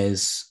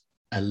 there's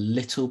a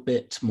little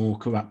bit more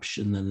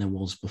corruption than there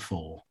was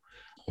before,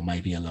 or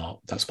maybe a lot.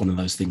 That's one of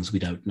those things we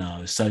don't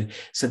know. So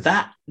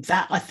that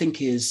I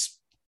think is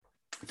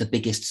the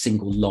biggest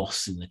single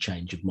loss in the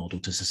change of model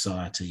to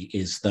society,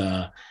 is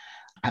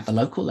at the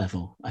local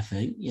level. I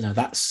think, you know,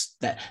 that's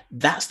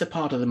the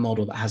part of the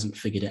model that hasn't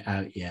figured it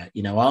out yet.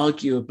 You know,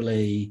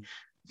 arguably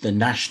the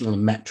national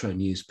and metro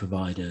news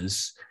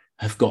providers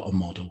have got a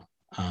model.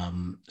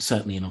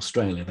 Certainly in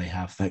Australia, they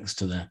have, thanks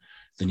to the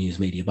News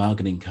Media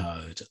Bargaining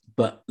Code.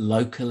 But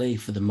locally,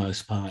 for the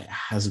most part, it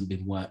hasn't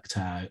been worked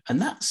out.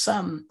 And that's,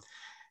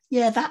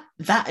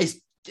 that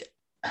is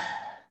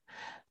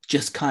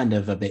just kind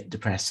of a bit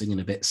depressing and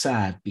a bit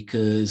sad,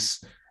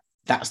 because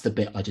that's the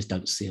bit I just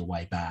don't see a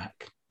way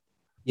back.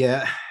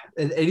 Yeah,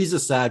 it is a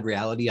sad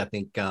reality. I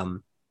think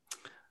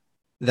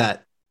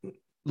that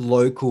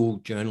local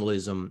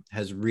journalism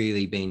has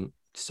really been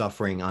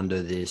suffering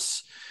under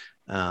this,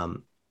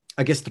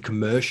 I guess, the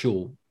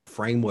commercial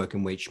framework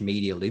in which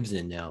media lives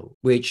in now,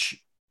 which,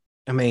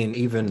 I mean,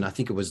 even I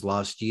think it was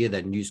last year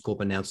that News Corp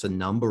announced a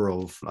number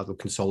of other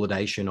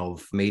consolidation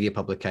of media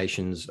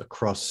publications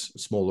across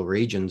smaller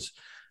regions.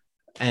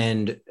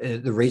 And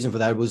the reason for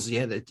that was,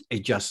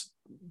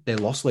 they're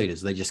loss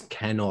leaders. They just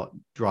cannot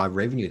drive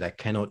revenue. They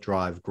cannot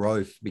drive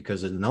growth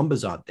because the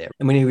numbers aren't there.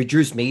 And when you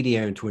reduce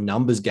media into a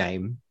numbers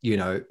game,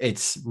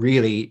 it's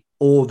really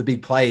all the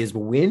big players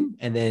will win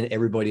and then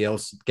everybody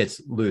else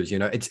gets lose.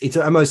 It's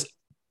almost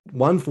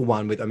one for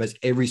one with almost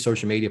every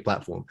social media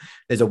platform.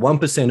 There's a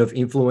 1% of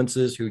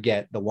influencers who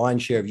get the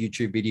lion's share of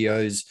YouTube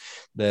videos,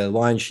 the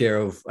lion's share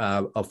of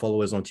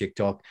followers on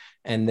TikTok,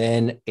 and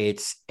then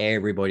it's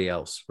everybody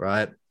else,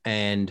 right?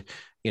 And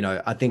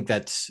I think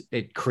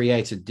it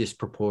creates a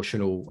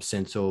disproportional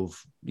sense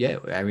of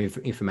our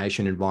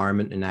information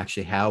environment and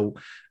actually how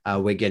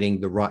we're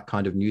getting the right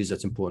kind of news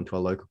that's important to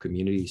our local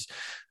communities.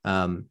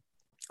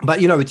 But,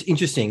 it's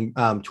interesting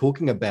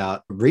talking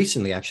about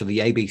recently, actually,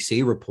 the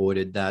ABC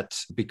reported that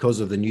because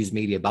of the News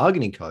Media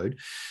Bargaining Code,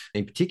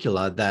 in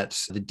particular, that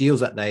the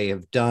deals that they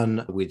have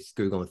done with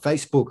Google and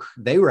Facebook,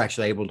 they were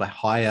actually able to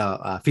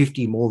hire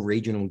 50 more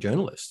regional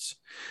journalists.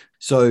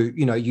 So,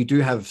 you do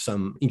have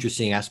some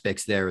interesting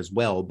aspects there as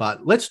well.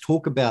 But let's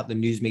talk about the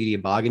News Media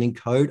Bargaining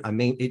Code. I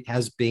mean, it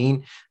has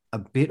been a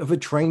bit of a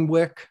train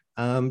wreck,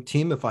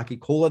 Tim, if I could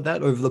call it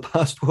that, over the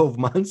past 12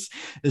 months.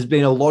 There's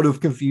been a lot of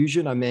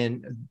confusion. I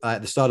mean,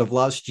 at the start of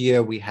last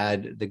year, we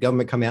had the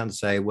government come out and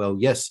say, well,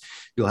 yes,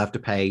 you'll have to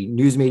pay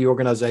news media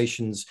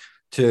organizations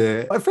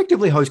to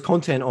effectively host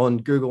content on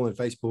Google and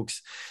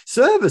Facebook's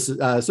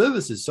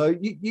services. So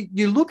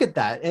you look at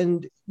that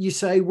and you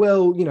say,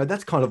 well,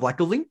 that's kind of like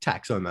a link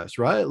tax almost,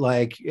 right?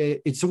 Like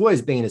it's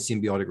always been a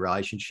symbiotic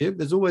relationship.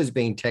 There's always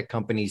been tech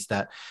companies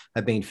that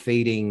have been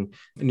feeding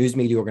a news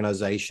media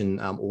organization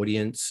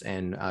audience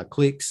and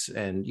clicks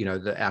and,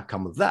 the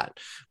outcome of that.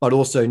 But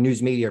also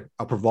news media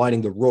are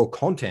providing the raw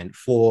content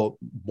for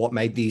what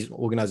made these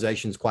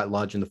organizations quite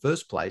large in the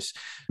first place.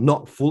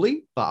 Not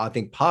fully, but I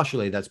think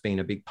partially that's been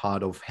a big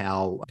part of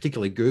how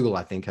particularly Google,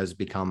 I think, has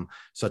become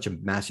such a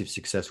massive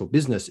successful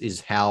business, is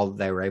how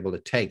they were able to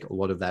take a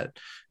lot of that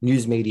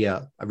news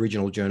media,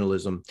 original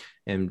journalism,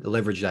 and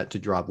leverage that to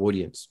drive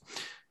audience.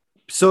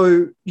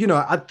 So,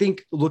 I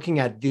think looking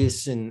at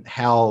this and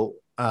how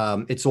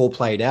it's all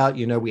played out,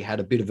 we had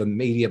a bit of a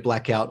media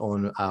blackout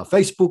on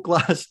Facebook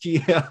last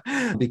year.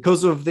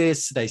 Because of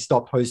this, they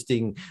stopped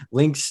posting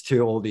links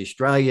to all the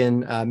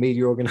Australian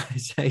media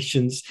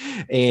organizations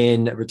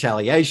in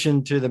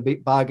retaliation to the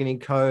bargaining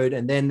code.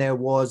 And then there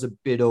was a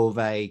bit of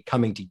a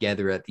coming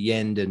together at the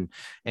end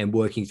and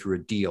working through a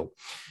deal.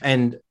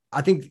 And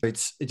I think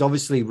it's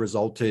obviously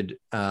resulted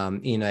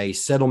in a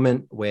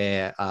settlement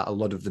where a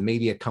lot of the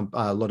media,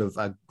 a lot of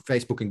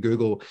Facebook and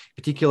Google in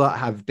particular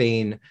have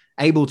been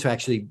able to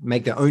actually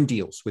make their own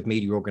deals with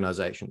media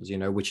organizations,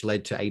 which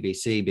led to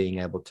ABC being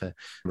able to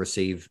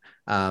receive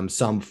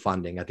some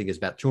funding. I think it's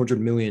about $200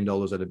 million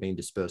that have been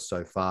dispersed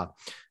so far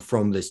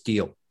from this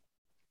deal.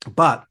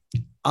 But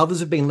others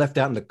have been left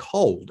out in the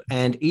cold.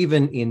 And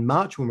even in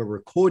March, when we're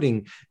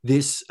recording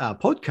this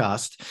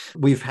podcast,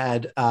 we've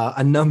had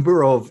a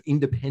number of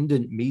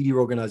independent media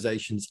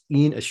organizations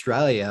in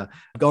Australia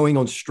going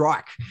on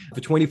strike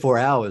for 24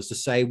 hours to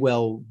say,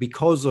 well,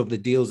 because of the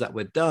deals that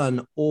were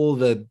done, all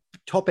the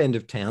top end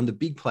of town, the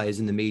big players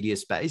in the media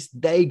space,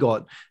 they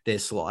got their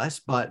slice.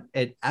 But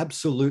it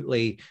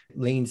absolutely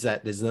means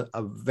that there's a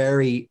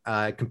very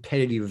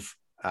competitive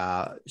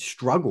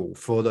struggle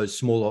for those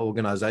smaller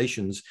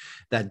organizations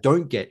that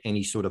don't get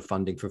any sort of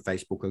funding from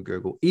Facebook or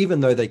Google,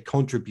 even though they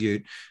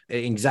contribute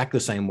in exactly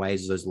the same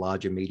ways as those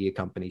larger media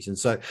companies. And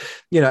so,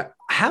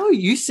 how are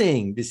you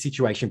seeing this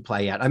situation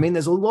play out? I mean,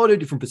 there's a lot of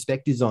different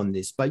perspectives on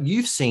this, but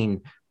you've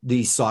seen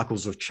these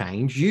cycles of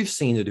change. You've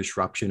seen the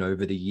disruption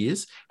over the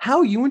years. How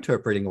are you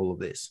interpreting all of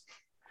this?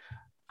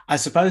 I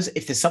suppose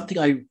if there's something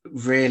I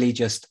really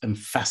just am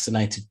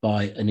fascinated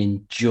by and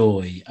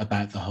enjoy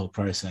about the whole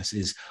process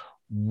is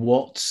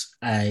what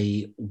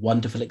a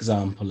wonderful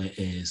example it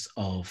is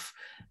of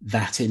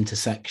that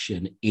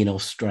intersection in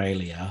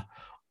Australia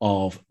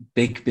of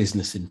big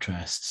business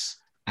interests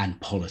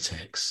and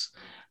politics,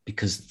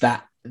 because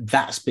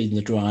that's been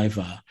the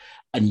driver.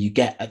 And you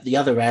get at the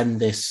other end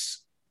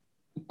this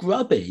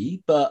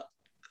grubby but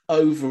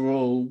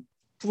overall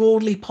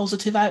broadly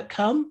positive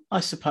outcome, I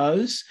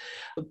suppose.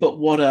 But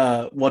what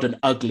an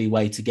ugly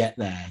way to get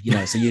there,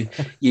 So you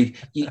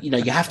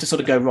have to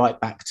sort of go right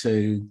back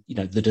to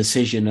the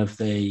decision of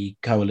the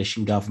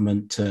coalition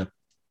government to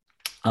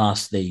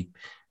ask the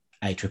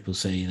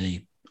ACCC,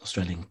 the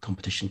Australian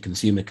Competition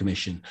Consumer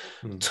Commission,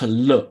 to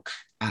look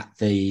at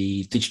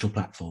the digital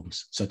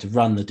platforms. So to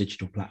run the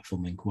digital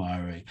platform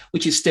inquiry,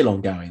 which is still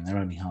ongoing. They're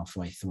only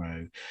halfway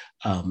through.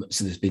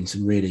 So there's been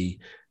some really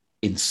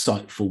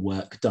insightful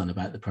work done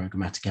about the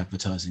programmatic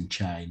advertising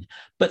chain.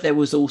 But there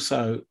was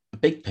also a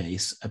big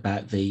piece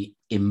about the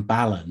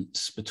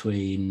imbalance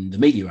between the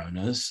media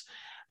owners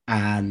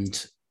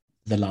and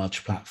the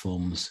large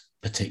platforms,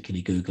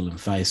 particularly Google and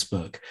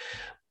Facebook,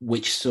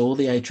 which saw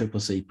the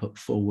ACCC put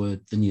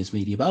forward the News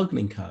Media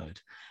Bargaining Code.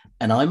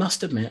 And I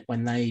must admit,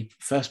 when they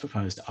first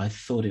proposed it, I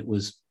thought it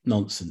was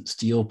nonsense.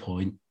 To your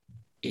point,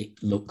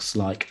 it looks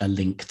like a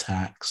link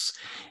tax.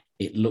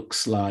 It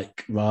looks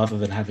like, rather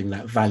than having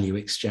that value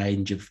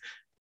exchange of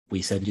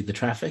we send you the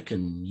traffic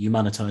and you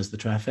monetize the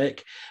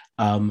traffic,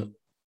 having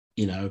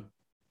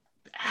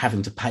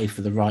to pay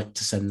for the right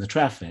to send the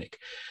traffic.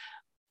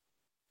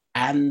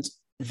 And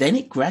then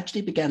it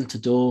gradually began to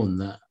dawn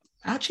that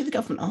actually the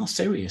government are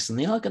serious and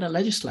they are going to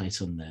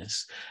legislate on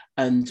this.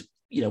 And,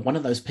 one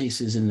of those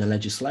pieces in the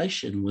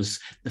legislation was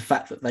the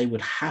fact that they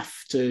would have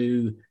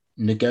to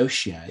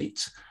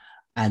negotiate.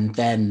 And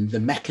then the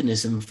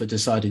mechanism for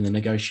deciding the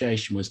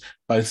negotiation was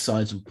both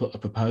sides would put a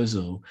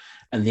proposal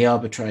and the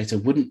arbitrator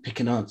wouldn't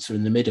pick an answer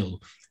in the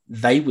middle.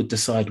 They would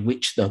decide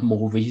which the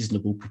more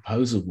reasonable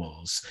proposal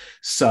was.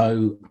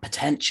 So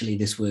potentially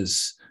this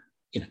was,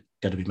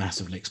 going to be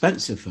massively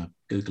expensive for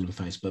Google and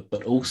Facebook,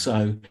 but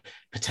also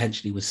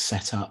potentially was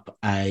set up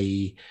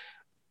a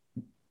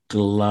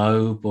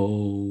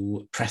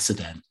global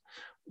precedent,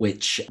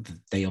 which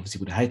they obviously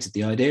would have hated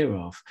the idea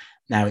of.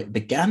 Now, it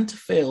began to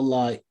feel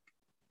like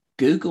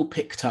Google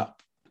picked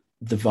up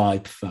the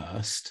vibe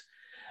first,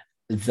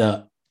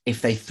 that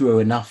if they threw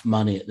enough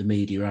money at the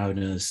media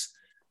owners,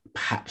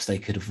 perhaps they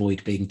could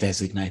avoid being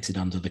designated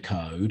under the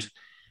code.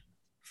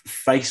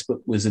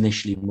 Facebook was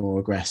initially more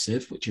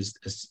aggressive, which is,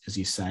 as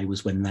you say,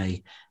 was when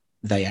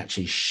they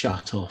actually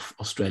shut off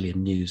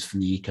Australian news from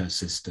the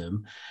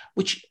ecosystem,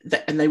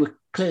 and they were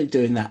clearly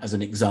doing that as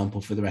an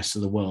example for the rest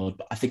of the world.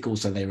 But I think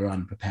also they were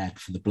unprepared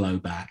for the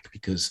blowback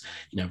because,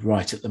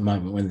 right at the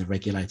moment when the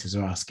regulators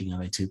are asking, are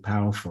they too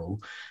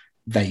powerful?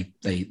 They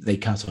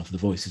cut off the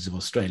voices of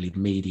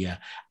Australian media,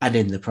 and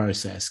in the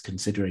process,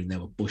 considering there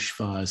were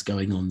bushfires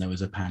going on, there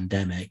was a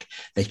pandemic,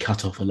 they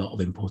cut off a lot of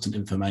important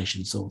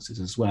information sources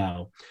as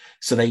well.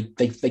 So they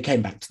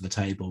came back to the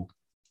table,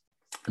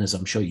 and as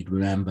I'm sure you'd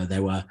remember,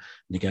 there were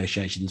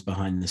negotiations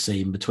behind the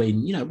scene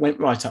between, went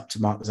right up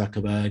to Mark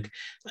Zuckerberg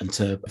and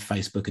to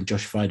Facebook and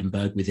Josh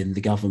Frydenberg within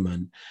the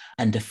government,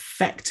 and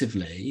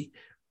effectively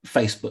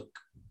Facebook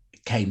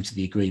came to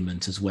the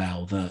agreement as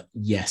well that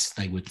yes,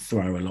 they would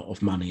throw a lot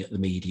of money at the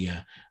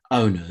media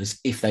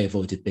owners if they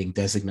avoided being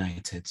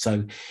designated.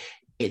 So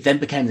it then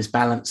became this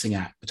balancing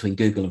act between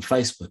Google and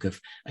Facebook of,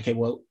 okay,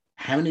 well,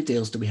 how many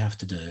deals do we have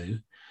to do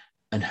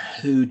and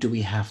who do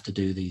we have to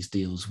do these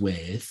deals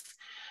with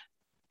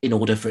in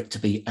order for it to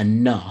be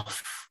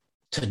enough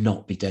to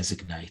not be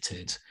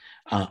designated?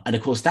 And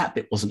of course, that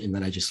bit wasn't in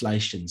the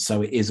legislation.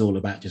 So it is all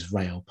about just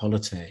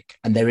realpolitik.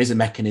 And there is a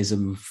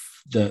mechanism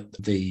that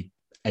the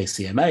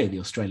ACMA, the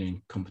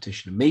Australian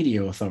Competition and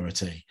Media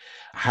Authority,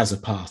 has a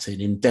part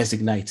in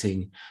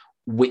designating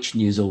which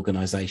news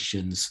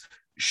organisations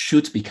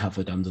should be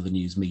covered under the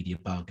News Media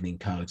Bargaining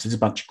Code. So there's a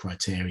bunch of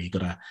criteria. You've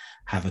got to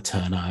have a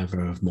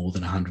turnover of more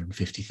than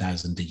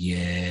 150,000 a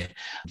year.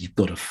 You've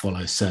got to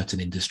follow certain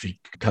industry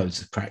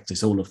codes of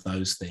practice, all of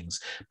those things.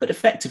 But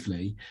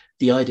effectively,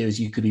 the idea is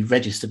you could be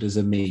registered as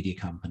a media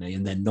company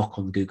and then knock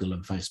on Google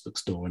and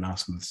Facebook's door and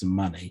ask them for some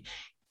money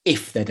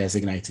if they're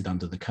designated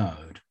under the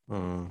code.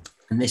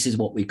 And this is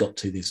what we got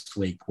to this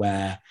week,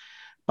 where a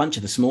bunch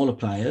of the smaller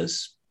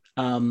players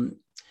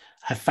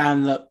have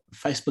found that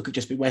Facebook have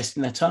just been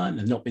wasting their time.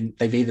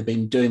 They've either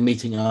been doing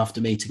meeting after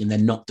meeting and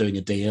then not doing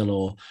a deal,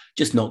 or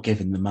just not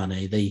giving the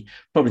money.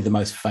 Probably the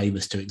most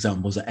famous two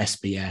examples are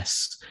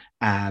SBS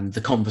and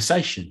The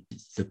Conversation,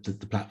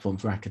 the platform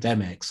for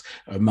academics,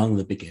 are among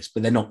the biggest,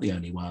 but they're not the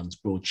only ones.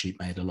 Broadsheet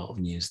made a lot of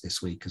news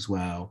this week as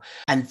well.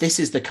 And this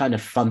is the kind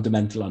of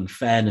fundamental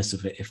unfairness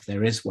of it, if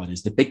there is one,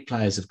 is the big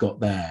players have got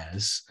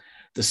theirs.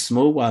 The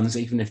small ones,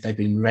 even if they've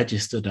been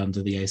registered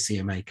under the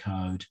ACMA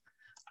code,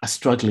 are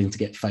struggling to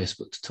get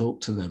Facebook to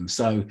talk to them.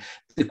 So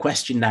the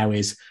question now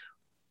is,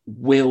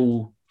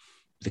 will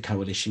the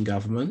coalition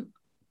government,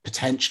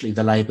 potentially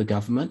the Labour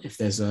government, if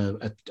there's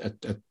a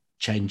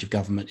change of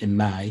government in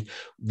May,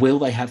 will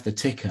they have the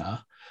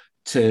ticker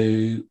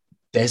to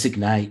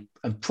designate,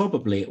 and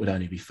probably it would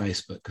only be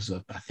Facebook because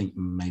I think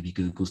maybe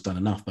Google's done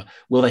enough, but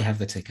will they have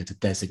the ticker to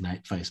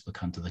designate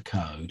Facebook under the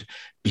code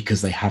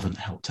because they haven't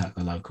helped out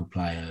the local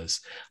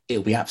players?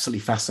 It'll be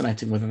absolutely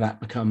fascinating whether that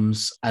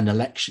becomes an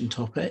election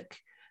topic,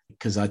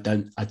 because I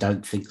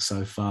don't think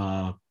so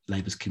far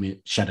Labour's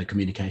Shadow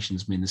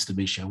Communications Minister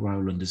Michelle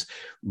Rowland has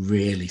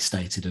really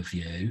stated a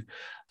view.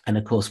 And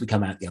of course, we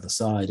come out the other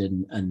side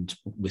and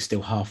we're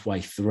still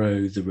halfway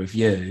through the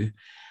review.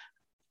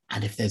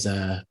 And if there's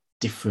a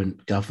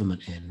different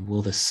government in,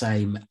 will the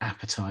same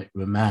appetite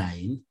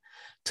remain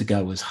to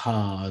go as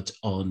hard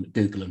on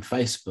Google and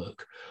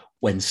Facebook?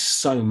 when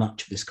so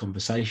much of this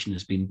conversation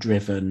has been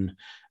driven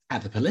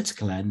at the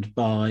political end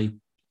by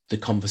the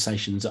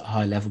conversations at a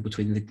high level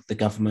between the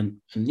government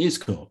and News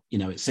Corp.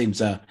 It seems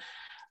a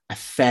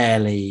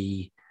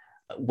fairly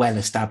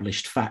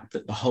well-established fact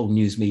that the whole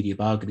news media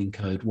bargaining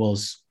code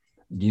was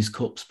News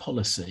Corp's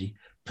policy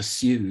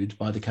pursued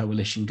by the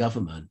coalition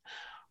government.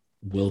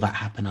 Will that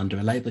happen under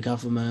a Labour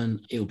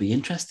government? It'll be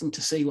interesting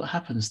to see what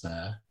happens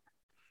there.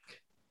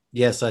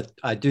 Yes,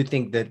 I do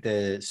think that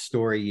the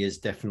story is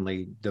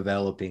definitely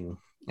developing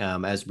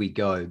as we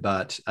go.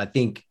 But I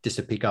think just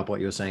to pick up what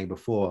you were saying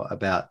before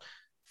about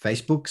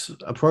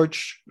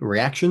Facebook's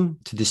reaction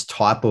to this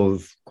type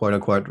of quote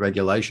unquote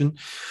regulation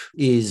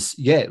is,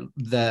 the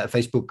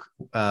Facebook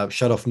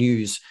shut off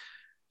news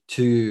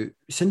to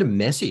send a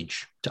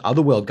message to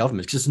other world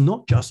governments, because it's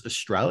not just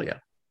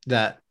Australia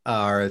that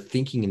are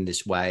thinking in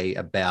this way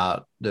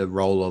about the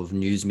role of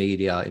news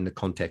media in the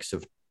context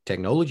of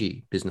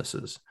technology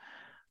businesses.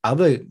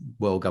 Other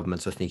world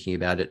governments are thinking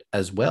about it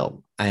as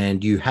well.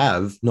 And you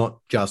have not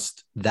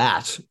just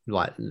that,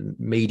 like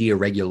media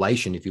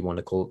regulation, if you want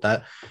to call it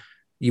that.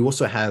 You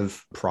also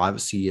have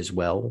privacy as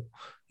well.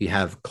 You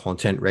have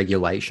content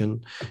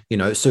regulation,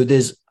 so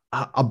there's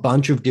a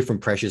bunch of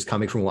different pressures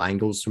coming from all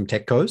angles from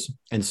techcos.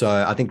 And so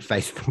I think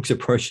Facebook's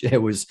approach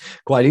there was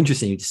quite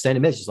interesting, to send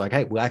a message like,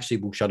 hey,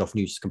 we'll shut off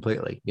news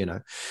completely,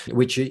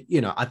 which,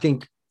 I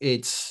think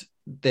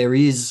there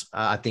is,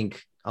 I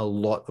think, a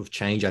lot of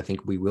change I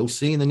think we will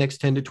see in the next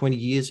 10 to 20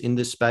 years in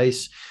this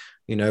space.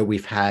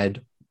 We've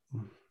had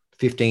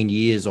 15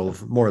 years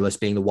of more or less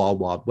being the wild,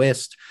 wild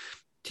west,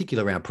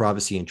 particularly around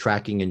privacy and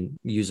tracking and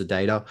user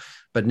data.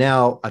 But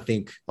now I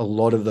think a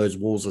lot of those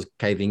walls are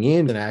caving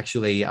in and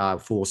actually are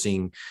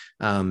forcing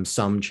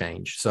some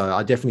change. So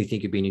I definitely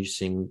think it'd be an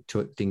interesting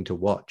thing to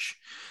watch.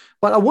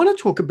 But I want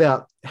to talk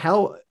about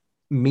how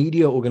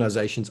media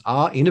organizations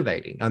are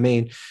innovating. I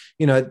mean,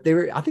 I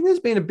think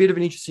there's been a bit of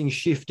an interesting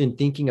shift in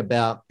thinking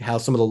about how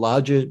some of the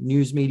larger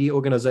news media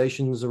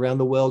organizations around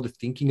the world are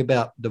thinking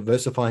about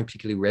diversifying,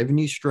 particularly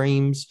revenue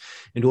streams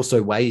and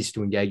also ways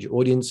to engage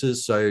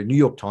audiences. So New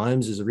York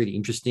Times is a really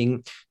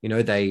interesting,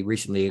 they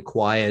recently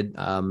acquired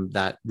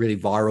that really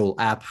viral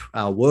app,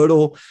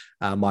 Wordle.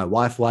 My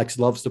wife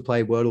loves to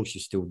play Wordle. She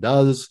still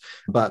does.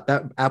 But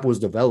that app was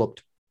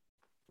developed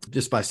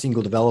just by a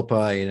single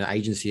developer in an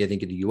agency, I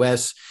think in the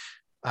US.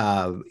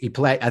 I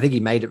think he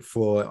made it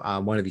for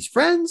one of his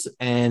friends,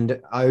 and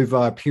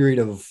over a period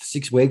of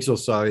 6 weeks or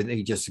so,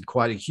 he just had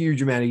quite a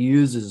huge amount of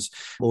users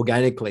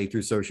organically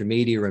through social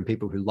media and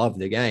people who love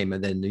the game.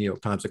 And then the New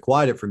York Times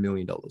acquired it for $1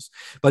 million.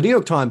 But New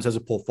York Times has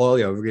a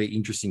portfolio of really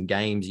interesting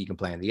games you can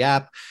play on the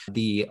app.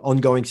 The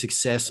ongoing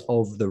success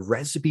of the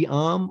recipe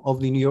arm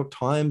of the New York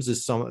Times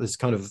is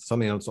kind of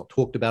something that's not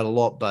talked about a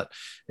lot, but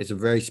it's a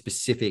very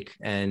specific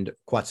and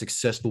quite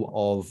successful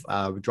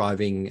of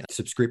driving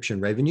subscription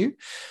revenue.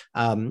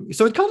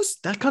 So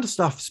that kind of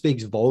stuff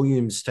speaks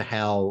volumes to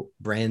how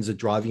brands are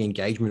driving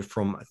engagement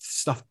from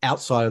stuff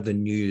outside of the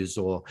news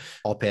or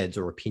op-eds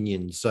or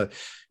opinions. So,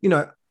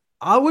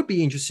 I would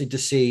be interested to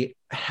see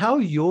how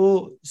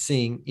you're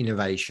seeing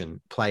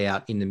innovation play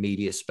out in the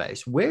media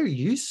space. Where are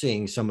you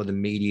seeing some of the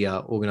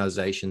media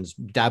organizations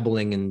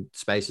dabbling in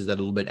spaces that are a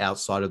little bit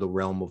outside of the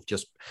realm of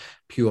just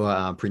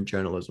pure print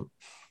journalism?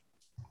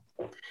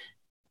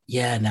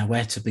 Yeah, now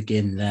where to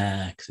begin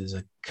there? Because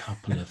there's a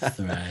couple of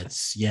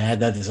threads. Yeah,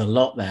 there's a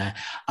lot there.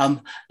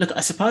 Look,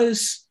 I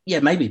suppose,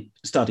 maybe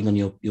starting on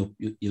your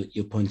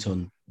point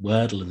on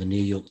Wordle and the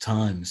New York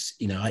Times.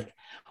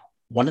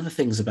 One of the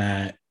things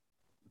about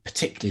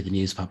particularly the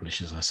news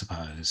publishers, I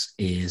suppose,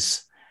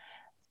 is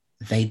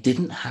they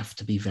didn't have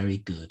to be very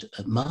good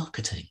at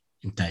marketing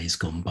in days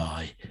gone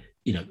by.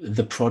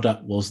 The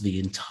product was the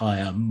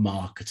entire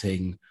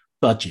marketing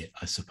budget,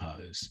 I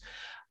suppose.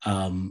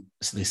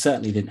 So they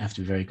certainly didn't have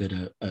to be very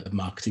good at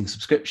marketing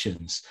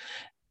subscriptions.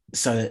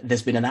 So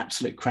there's been an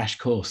absolute crash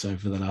course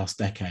over the last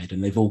decade,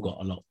 and they've all got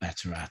a lot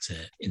better at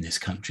it in this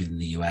country than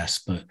the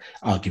US. But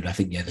arguably, I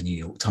think, the New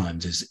York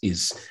Times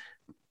is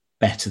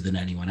better than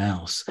anyone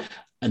else.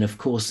 And of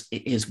course,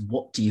 it is,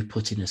 what do you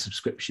put in a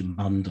subscription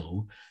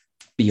bundle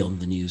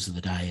beyond the news of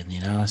the day and the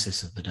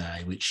analysis of the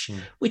day, which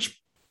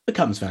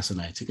becomes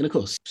fascinating. And of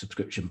course,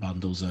 subscription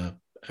bundles are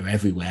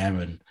everywhere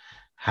and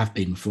have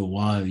been for a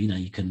while.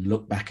 You can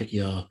look back at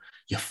your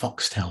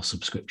Foxtel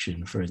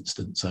subscription, for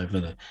instance, over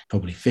the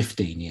probably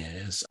 15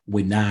 years.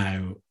 We're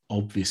now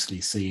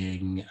obviously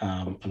seeing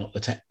a lot of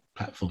the tech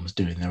platforms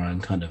doing their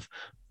own kind of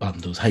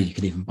bundles. Hey, you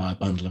can even buy a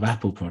bundle of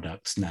Apple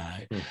products now.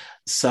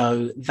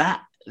 So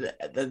that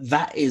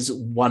is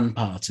one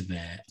part of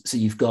it. So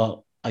you've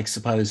got, I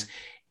suppose,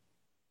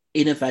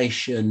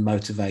 innovation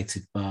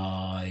motivated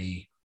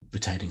by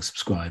retaining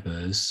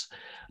subscribers.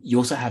 You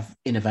also have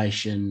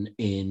innovation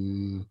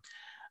in,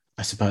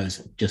 I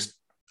suppose, just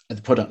at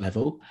the product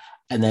level,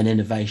 and then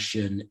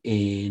innovation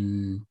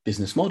in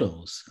business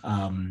models.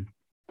 And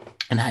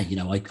hey,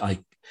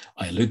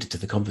 I alluded to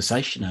the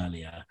conversation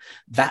earlier.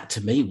 That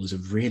to me was a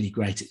really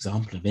great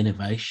example of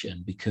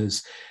innovation,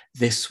 because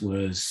this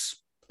was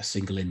a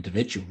single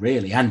individual,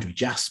 really, Andrew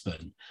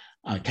Jaspin,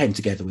 came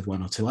together with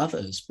one or two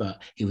others,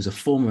 but he was a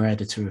former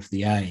editor of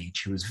The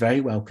Age who was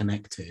very well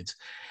connected,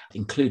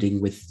 including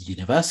with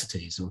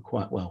universities who were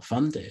quite well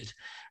funded.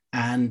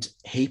 And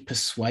he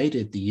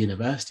persuaded the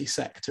university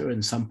sector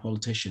and some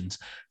politicians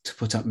to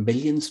put up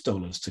millions of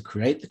dollars to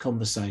create the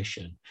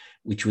conversation,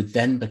 which would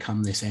then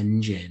become this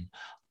engine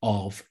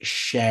of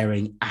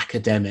sharing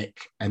academic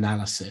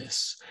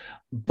analysis.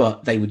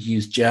 But they would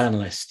use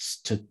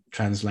journalists to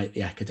translate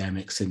the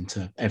academics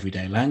into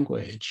everyday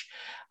language.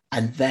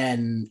 And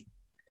then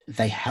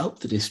they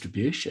helped the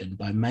distribution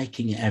by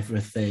making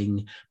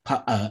everything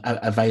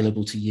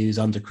available to use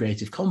under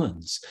Creative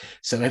Commons.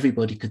 So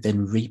everybody could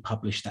then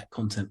republish that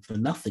content for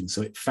nothing.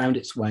 So it found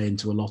its way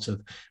into a lot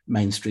of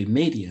mainstream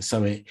media.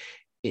 So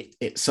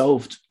it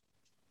solved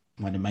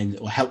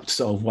helped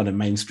solve one of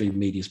mainstream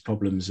media's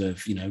problems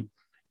of,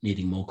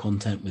 needing more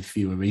content with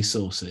fewer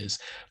resources.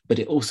 But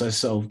it also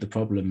solved the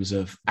problems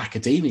of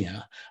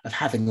academia, of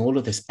having all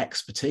of this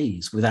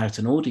expertise without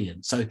an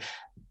audience. So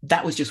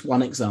that was just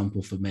one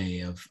example for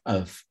me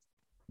of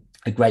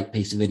a great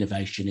piece of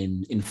innovation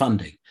in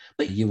funding.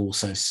 But you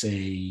also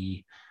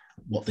see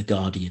what The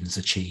Guardian's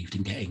achieved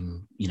in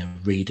getting,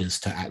 readers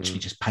to actually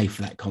just pay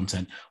for that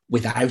content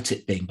without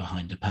it being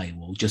behind a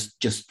paywall,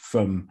 just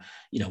from,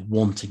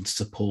 wanting to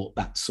support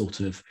that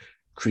sort of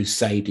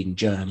crusading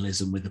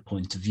journalism with a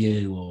point of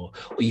view. Or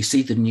you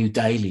see the New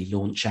Daily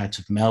launch out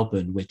of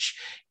Melbourne, which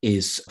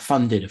is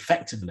funded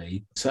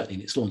effectively, certainly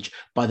in its launch,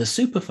 by the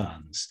super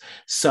funds.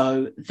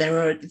 So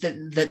there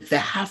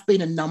have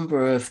been a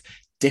number of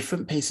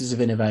different pieces of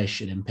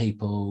innovation and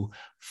people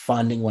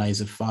finding ways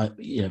of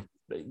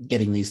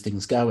getting these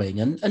things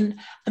going, and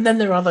then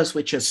there are others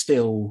which are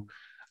still,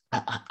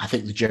 I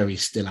think the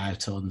jury's still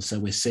out on. So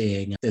we're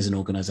seeing there's an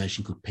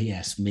organization called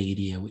PS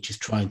Media, which is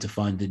trying to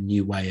find a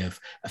new way of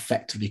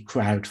effectively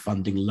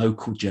crowdfunding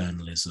local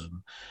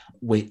journalism,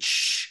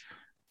 which,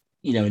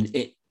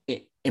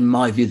 in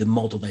my view, the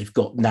model they've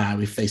got now,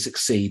 if they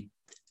succeed,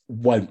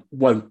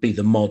 won't be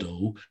the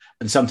model.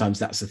 And sometimes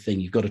that's the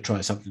thing, you've got to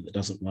try something that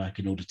doesn't work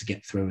in order to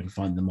get through and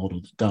find the model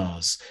that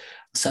does.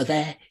 So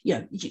there,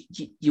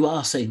 you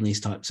are seeing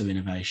these types of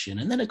innovation.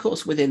 And then, of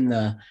course, within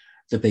the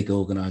big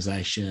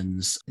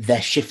organizations,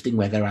 they're shifting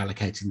where they're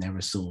allocating their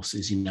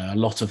resources. A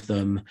lot of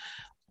them,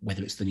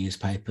 whether it's the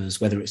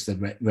newspapers, whether it's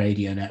the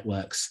radio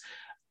networks,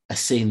 are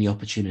seeing the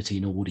opportunity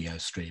in audio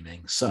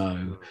streaming.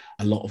 So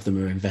a lot of them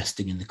are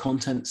investing in the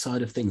content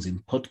side of things, in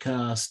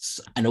podcasts.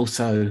 And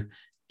also,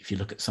 if you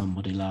look at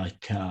somebody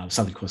like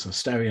Southern Cross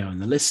Stereo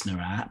and the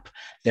Listener app,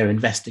 they're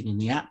investing in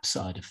the app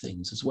side of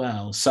things as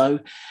well. So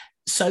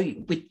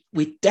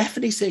we're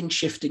definitely seeing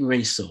shifting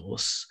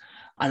resource.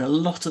 And a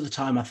lot of the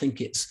time, I think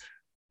it's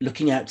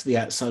looking out to the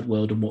outside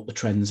world and what the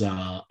trends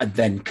are, and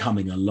then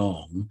coming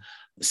along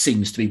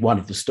seems to be one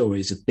of the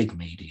stories of big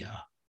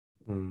media.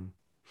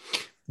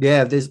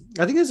 Yeah, I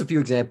think there's a few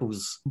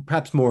examples,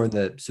 perhaps more in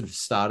the sort of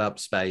startup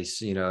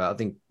space. I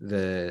think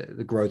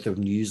the growth of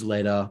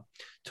newsletter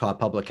type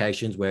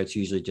publications, where it's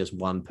usually just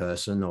one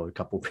person or a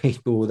couple of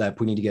people that are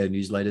putting together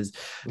newsletters,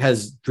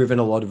 has driven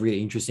a lot of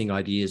really interesting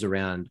ideas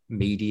around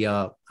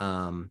media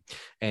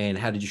and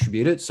how to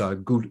distribute it. So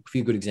a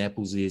few good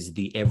examples is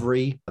The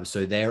Every.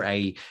 So they're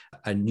a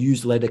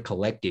newsletter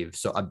collective.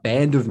 So a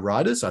band of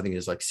writers, I think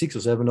there's like 6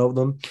 or 7 of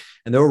them,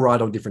 and they all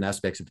write on different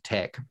aspects of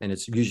tech. And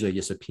it's usually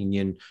just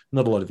opinion,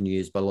 not a lot of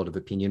news, but a lot of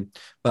opinion.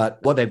 But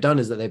what they've done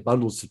is that they've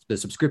bundled the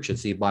subscription.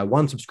 So you buy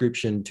one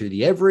subscription to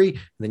The Every, and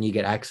then you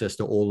get access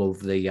to all of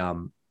the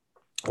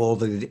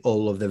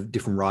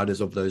different writers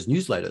of those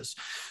newsletters,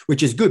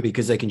 which is good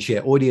because they can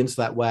share audience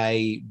that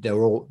way. They're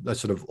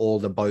sort of all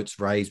the boats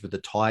raised with the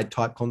tide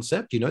type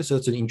concept, so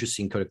it's an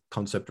interesting kind of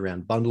concept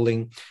around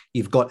bundling.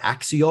 You've got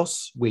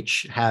Axios,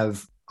 which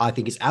I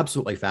think is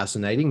absolutely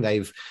fascinating.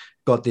 They've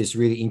got this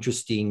really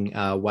interesting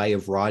way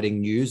of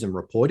writing news and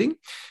reporting.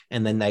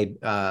 And then they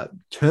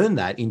turn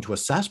that into a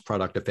SaaS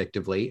product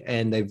effectively.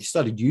 And they've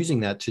started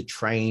using that to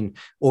train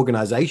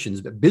organizations,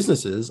 but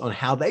businesses, on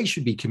how they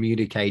should be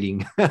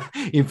communicating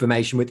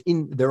information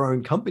within their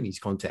own company's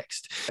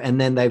context. And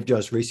then they've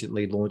just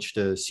recently launched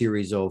a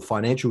series of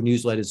financial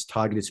newsletters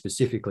targeted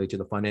specifically to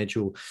the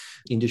financial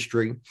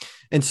industry.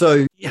 And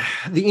so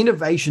the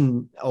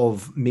innovation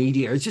of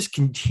media, it just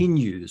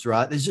continues,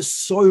 right? There's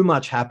just so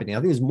much happening. I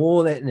think there's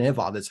more than ever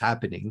that's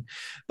happening,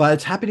 but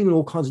it's happening in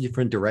all kinds of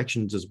different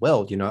directions as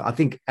well. I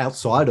think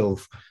outside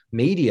of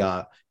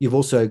media, you've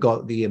also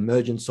got the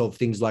emergence of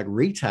things like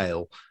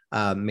retail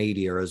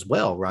media as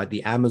well, right?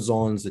 The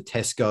Amazons, the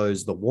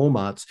Tesco's, the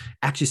Walmarts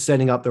actually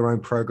setting up their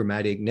own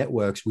programmatic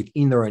networks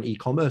within their own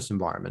e-commerce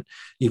environment.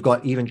 You've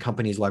got even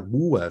companies like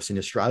Woolworths in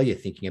Australia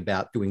thinking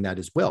about doing that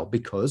as well,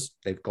 because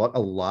they've got a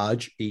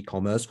large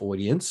e-commerce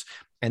audience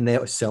and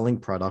they're selling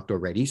product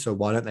already. So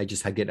why don't they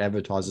just get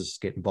advertisers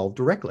get involved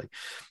directly?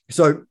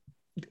 So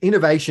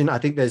innovation, I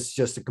think there's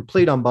just a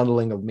complete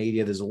unbundling of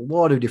media. There's a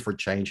lot of different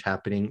change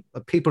happening.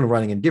 People are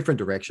running in different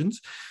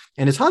directions,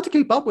 and it's hard to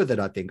keep up with it.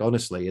 I think,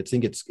 honestly, I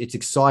think it's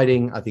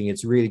exciting. I think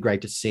it's really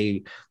great to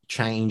see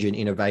change and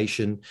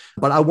innovation.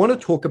 But I want to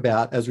talk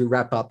about, as we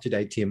wrap up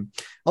today, Tim,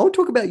 I want to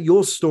talk about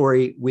your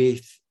story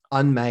with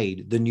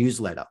Unmade, the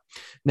newsletter.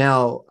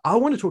 Now, I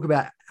want to talk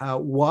about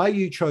why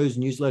you chose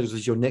newsletters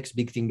as your next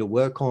big thing to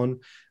work on.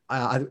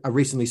 I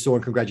recently saw,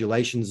 and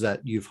congratulations, that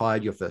you've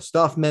hired your first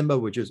staff member,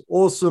 which is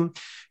awesome.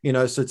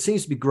 So it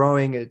seems to be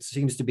growing. It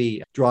seems to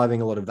be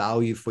driving a lot of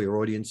value for your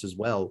audience as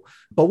well.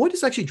 But what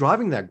is actually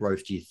driving that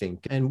growth, do you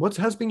think? And what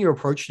has been your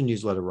approach to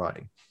newsletter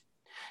writing?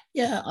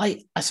 Yeah,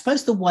 I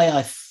suppose the way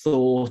I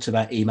thought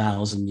about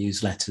emails and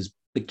newsletters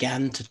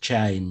began to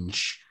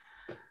change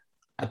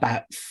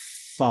about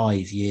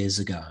 5 years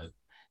ago.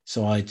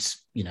 So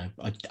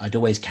I'd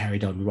always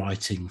carried on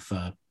writing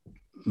for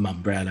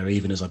Mumbrella,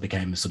 even as I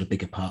became a sort of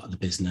bigger part of the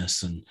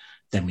business, and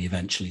then we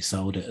eventually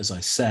sold it, as I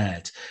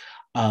said.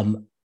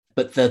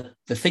 But the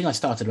thing I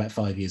started about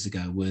 5 years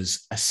ago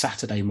was a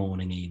Saturday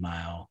morning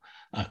email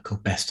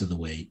called Best of the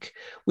Week,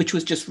 which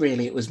was just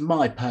really, it was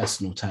my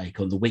personal take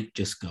on the week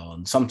just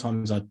gone.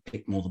 Sometimes I'd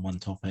pick more than one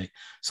topic.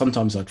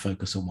 Sometimes I'd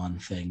focus on one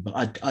thing, but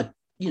I'd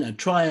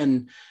try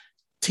and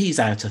tease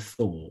out a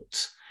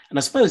thought. And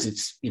I suppose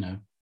it's,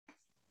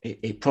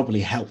 it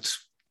probably helped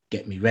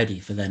get me ready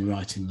for then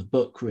writing the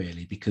book,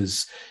 really,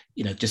 because,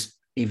 just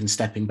even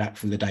stepping back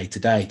from the day to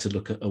day to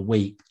look at a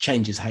week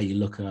changes how you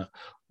look at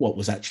what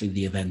was actually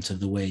the event of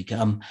the week.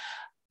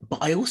 But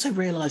I also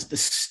realized the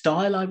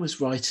style I was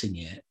writing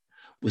it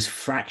was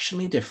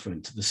fractionally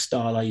different to the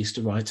style I used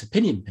to write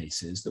opinion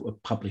pieces that were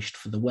published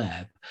for the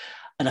web.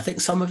 And I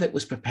think some of it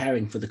was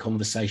preparing for the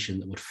conversation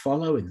that would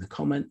follow in the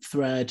comment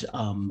thread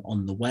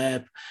on the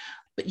web.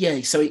 But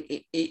yeah, so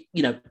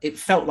it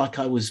felt like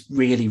I was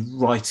really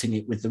writing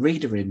it with the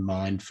reader in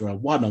mind for a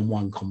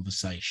one-on-one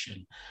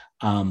conversation.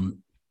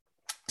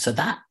 So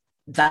that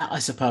I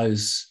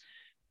suppose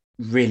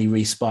really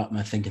re-sparked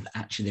my thinking that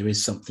actually there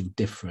is something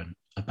different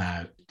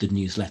about the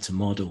newsletter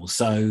model.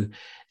 So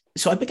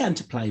I began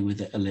to play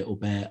with it a little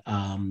bit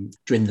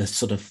during the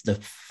sort of the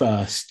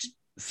first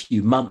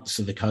few months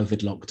of the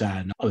COVID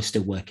lockdown. I was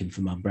still working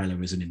for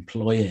Mumbrella as an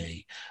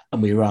employee,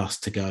 and we were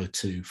asked to go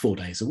to 4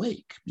 days a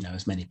week,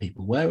 as many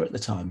people were at the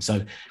time.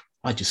 So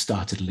I just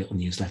started a little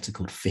newsletter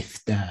called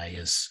Fifth Day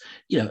as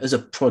a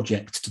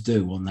project to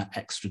do on that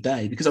extra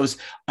day, because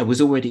I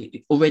was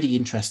already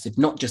interested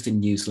not just in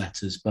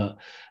newsletters, but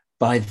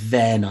by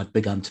then I'd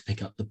begun to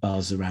pick up the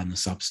buzz around the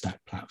Substack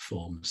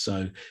platform.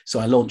 So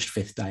I launched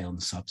Fifth Day on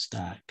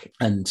Substack,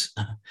 and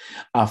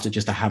after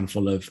just a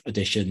handful of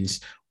editions,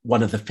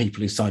 one of the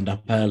people who signed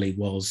up early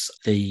was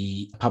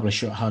the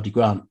publisher at Hardy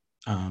Grant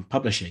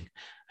Publishing,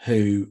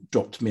 who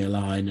dropped me a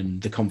line,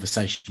 and the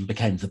conversation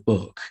became the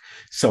book.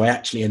 So I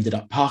actually ended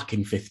up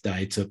parking Fifth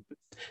Day to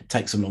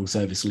take some long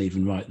service leave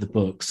and write the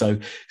book. So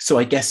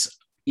I guess,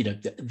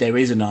 there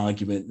is an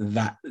argument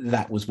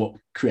that was what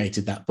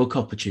created that book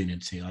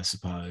opportunity, I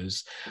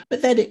suppose.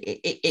 But then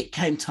it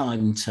came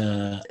time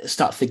to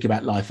start thinking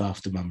about life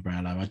after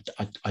Mumbrella.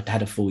 I'd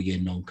had a 4-year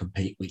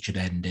non-compete, which had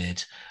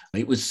ended.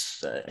 It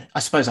was, I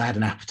suppose I had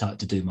an appetite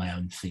to do my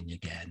own thing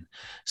again.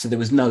 So there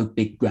was no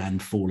big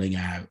grand falling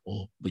out,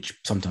 or which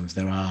sometimes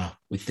there are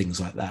with things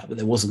like that, but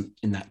there wasn't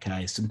in that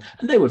case. And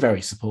they were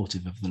very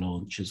supportive of the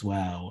launch as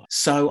well.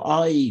 So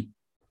I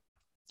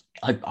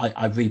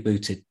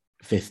rebooted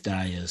Fifth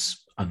Day as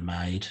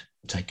Unmade,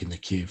 taking the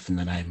cue from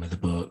the name of the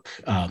book.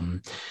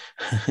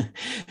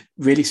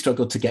 Really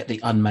struggled to get the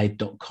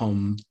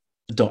unmade.com.au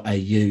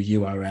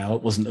URL.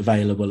 It wasn't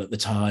available at the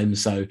time,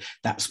 so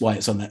that's why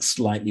it's on that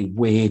slightly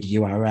weird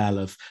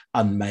URL of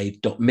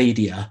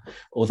unmade.media,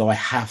 although I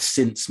have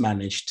since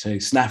managed to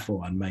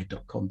snaffle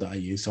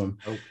unmade.com.au, so I'm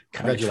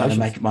kind of trying to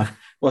make it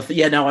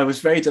I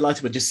was very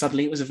delighted when just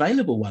suddenly it was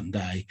available one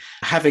day,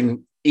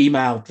 having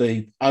emailed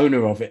the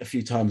owner of it a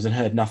few times and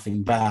heard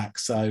nothing back.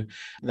 So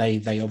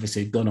they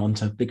obviously had gone on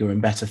to bigger and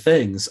better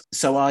things.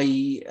 So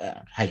I've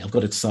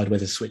got to decide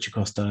whether to switch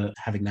across to,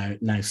 having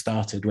now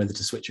started, whether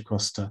to switch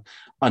across to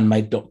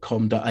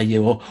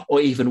unmade.com.au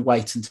or even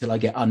wait until I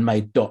get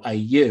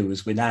unmade.au,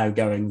 as we're now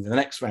going the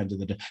next round of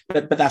the day.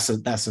 But that's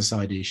a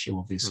side issue,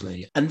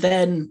 obviously. And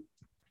then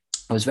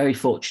I was very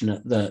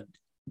fortunate that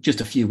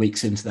just a few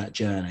weeks into that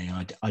journey,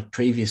 I'd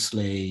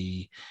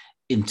previously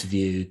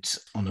interviewed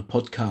on a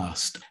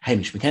podcast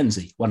Hamish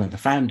Mackenzie, one of the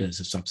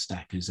founders of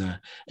Substack, who's a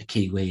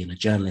Kiwi and a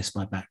journalist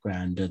by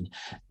background, and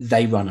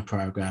they run a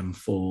program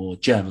for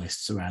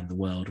journalists around the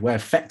world where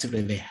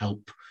effectively they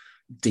help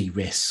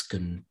de-risk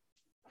and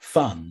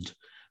fund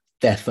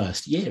their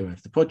first year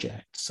of the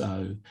project.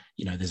 So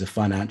there's a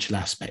financial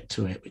aspect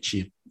to it, which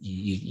you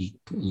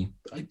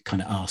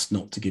kind of asked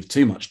not to give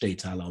too much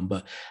detail on,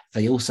 but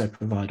they also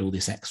provide all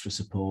this extra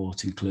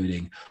support,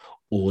 including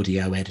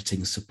audio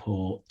editing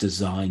support,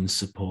 design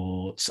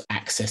support,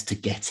 access to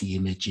Getty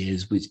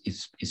images, which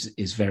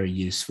is very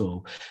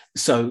useful.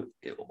 So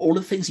all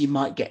the things you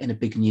might get in a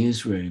big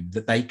newsroom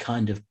that they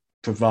kind of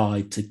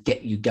provide to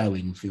get you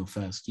going for your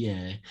first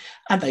year.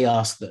 And they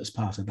ask that as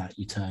part of that,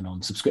 you turn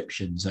on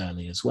subscriptions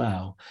early as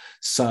well.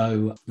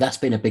 So that's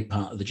been a big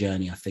part of the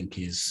journey, I think,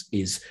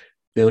 is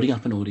building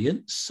up an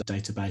audience, a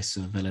database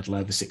of a little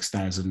over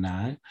 6,000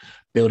 now,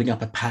 building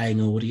up a paying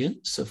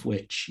audience, of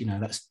which,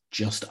 that's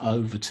just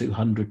over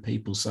 200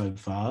 people so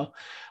far.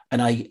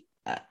 And I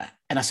uh,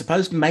 and I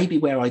suppose maybe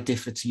where I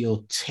differ to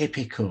your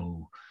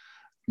typical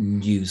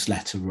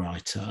newsletter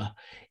writer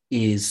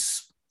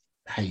is,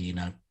 hey,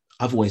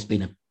 I've always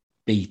been a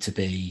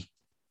B2B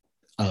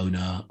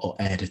owner or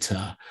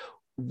editor,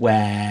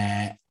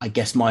 where I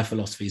guess my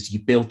philosophy is you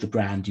build the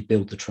brand, you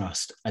build the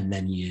trust, and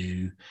then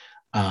you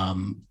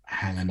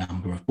hang a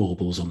number of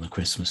baubles on the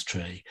Christmas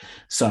tree.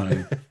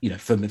 So,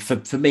 for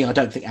me, I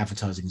don't think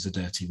advertising is a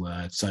dirty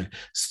word. So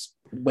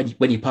when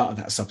you're part of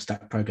that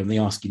Substack program, they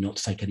ask you not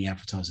to take any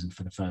advertising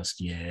for the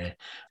first year.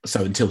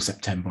 So until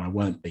September, I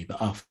won't be,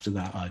 but after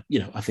that,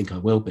 I think I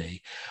will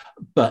be.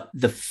 But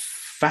the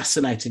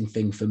fascinating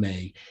thing for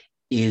me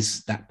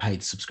is that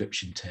paid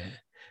subscription tier,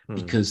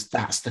 because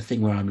that's the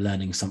thing where I'm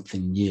learning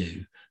something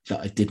new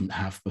that I didn't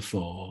have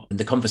before. And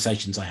the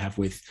conversations I have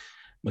with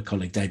my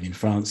colleague Damien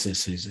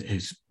Francis,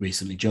 who's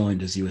recently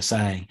joined, as you were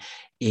saying,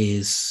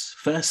 is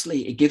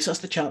firstly, it gives us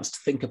the chance to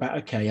think about,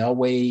 okay, are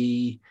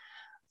we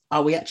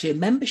actually a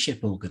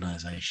membership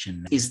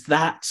organization? Is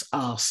that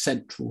our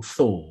central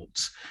thought?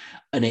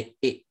 And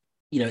it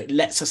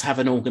lets us have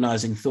an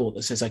organizing thought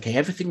that says, okay,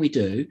 everything we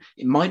do,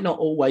 it might not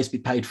always be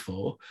paid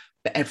for,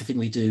 but everything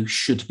we do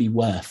should be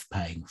worth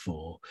paying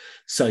for.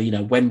 So,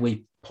 when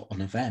we put on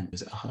an event,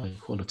 is it a high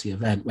quality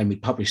event? When we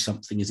publish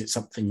something, is it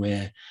something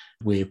we're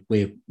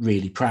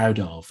really proud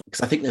of? Because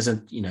I think there's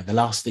the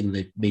last thing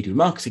the media and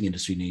marketing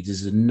industry needs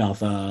is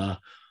another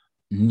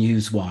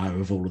newswire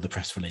of all of the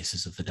press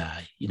releases of the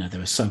day.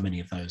 There are so many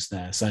of those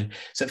there. So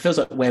it feels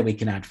like where we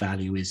can add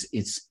value is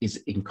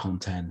in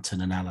content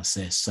and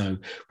analysis. So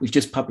we've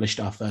just published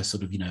our first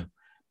sort of,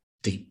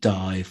 deep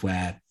dive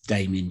where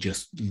Damien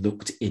just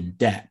looked in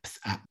depth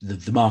at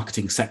the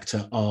marketing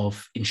sector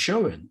of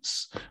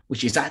insurance,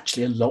 which is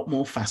actually a lot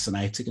more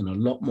fascinating and a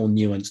lot more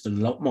nuanced and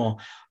a lot more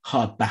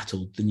hard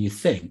battled than you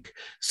think.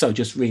 So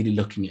just really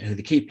looking at who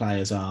the key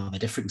players are, the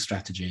different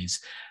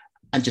strategies,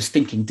 and just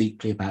thinking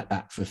deeply about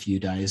that for a few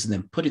days, and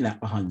then putting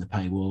that behind the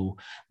paywall.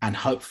 And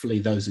hopefully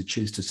those who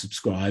choose to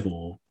subscribe,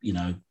 or,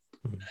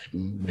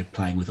 we're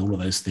playing with all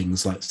of those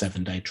things like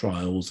 7-day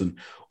trials and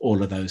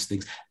all of those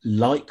things,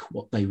 like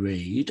what they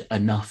read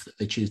enough that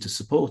they choose to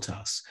support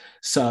us.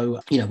 So,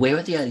 we're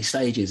at the early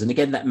stages. And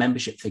again, that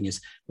membership thing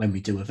is when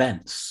we do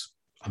events,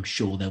 I'm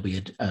sure there'll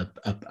be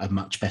a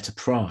much better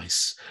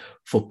price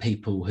for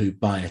people who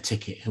buy a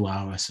ticket who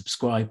are a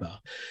subscriber.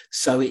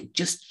 So it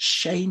just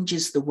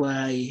changes the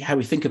way how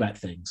we think about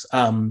things.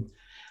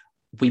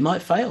 We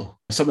might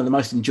fail. Some of the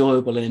most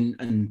enjoyable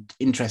and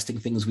interesting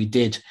things we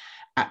did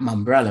at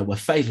Mumbrella were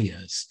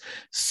failures.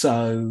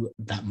 So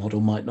that model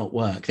might not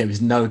work. There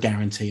is no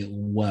guarantee it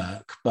will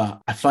work,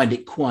 but I find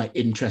it quite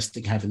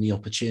interesting having the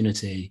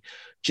opportunity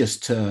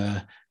just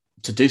to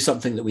do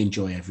something that we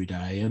enjoy every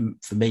day. And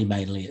for me,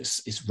 mainly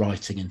it's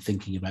writing and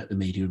thinking about the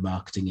media and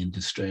marketing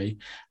industry,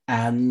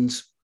 and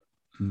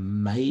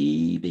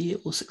maybe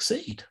it will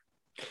succeed.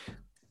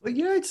 Well,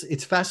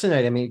 it's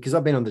fascinating. I mean, because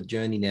I've been on the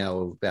journey now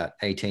of about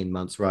 18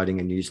 months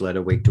writing a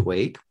newsletter week to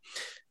week.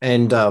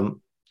 And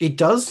it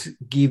does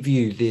give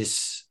you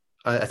this,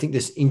 I think,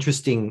 this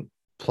interesting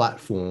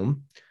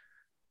platform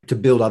to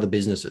build other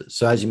businesses.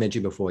 So as you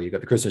mentioned before, you've got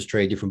the Christmas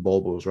tree, different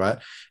baubles, right?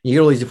 You get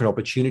all these different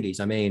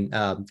opportunities. I mean,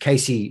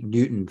 Casey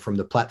Newton from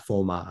The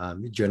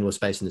Platformer,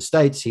 journalist based in the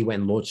States, he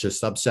went and launched a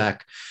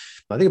Substack,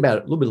 I think about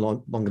a little bit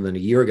longer than a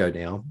year ago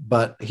now.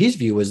 But his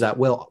view was that,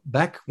 well,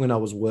 back when I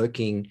was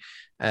working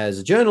as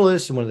a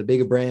journalist in one of the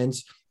bigger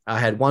brands, I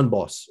had one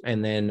boss,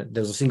 and then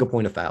there's a single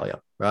point of failure,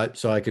 right?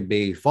 So I could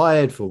be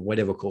fired for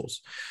whatever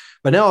cause.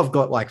 But now I've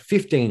got like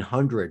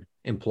 1,500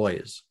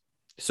 employers.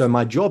 So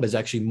my job is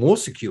actually more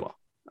secure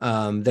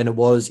than it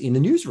was in the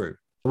newsroom,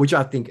 which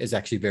I think is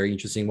actually a very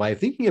interesting way of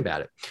thinking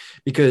about it.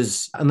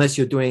 Because unless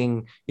you're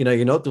doing,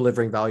 you're not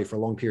delivering value for a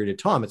long period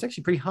of time, it's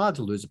actually pretty hard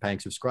to lose a paying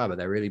subscriber.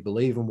 They really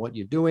believe in what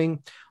you're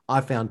doing. I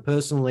found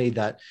personally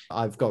that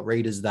I've got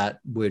readers that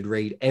would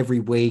read every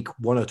week,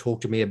 want to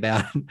talk to me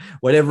about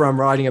whatever I'm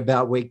writing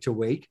about week to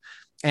week.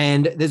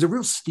 And there's a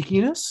real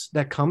stickiness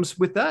that comes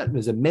with that.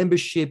 There's a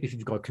membership, if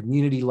you've got a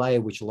community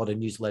layer, which a lot of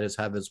newsletters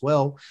have as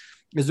well.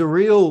 There's a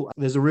real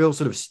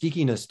sort of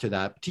stickiness to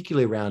that,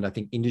 particularly around, I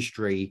think,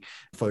 industry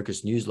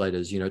focused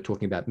newsletters,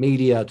 talking about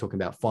media,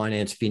 talking about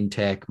finance,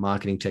 fintech,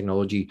 marketing,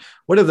 technology,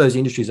 whatever those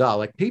industries are.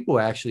 Like, people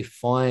actually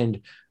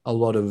find a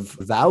lot of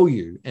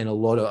value and a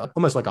lot of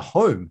almost like a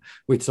home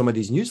with some of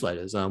these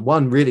newsletters.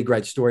 One really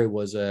great story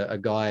was a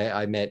guy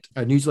I met,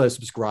 a newsletter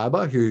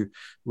subscriber who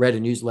read a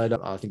newsletter.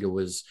 I think it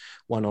was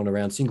one on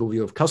around single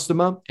view of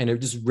customer, and it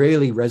just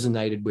really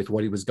resonated with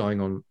what he was going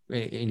on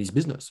in his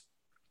business.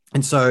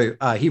 And so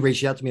he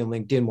reached out to me on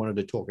LinkedIn, wanted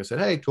to talk. I said,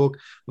 hey,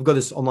 we've got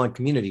this online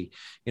community.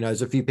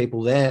 There's a few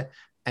people there,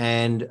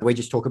 and we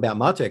just talk about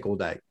MarTech all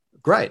day.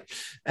 Great.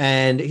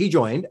 And he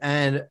joined,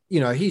 and,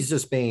 he's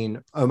just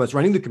been almost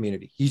running the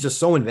community. He's just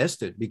so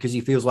invested because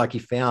he feels like he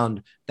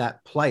found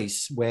that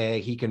place where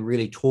he can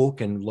really talk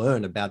and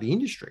learn about the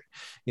industry,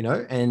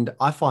 and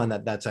I find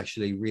that that's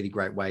actually a really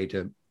great way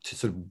to to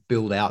sort of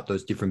build out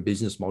those different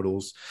business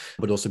models,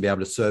 but also be able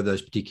to serve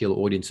those particular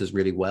audiences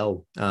really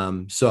well.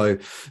 So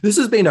this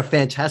has been a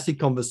fantastic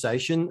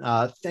conversation.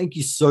 Thank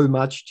you so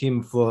much,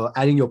 Tim, for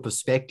adding your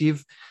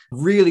perspective.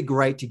 Really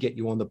great to get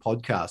you on the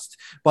podcast.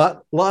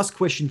 But last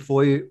question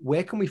for you,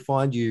 where can we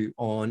find you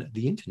on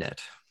the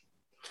internet?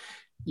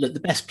 Look, the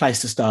best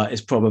place to start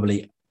is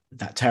probably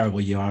that terrible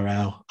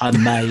URL,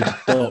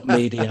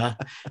 unmade.media.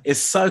 It's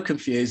so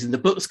confusing. The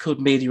book's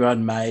called Media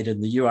Unmade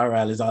and the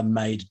URL is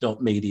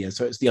unmade.media.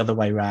 So it's the other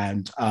way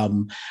around.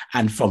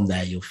 And from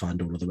there, you'll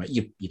find all of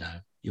the,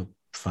 you'll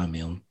find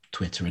me on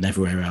Twitter and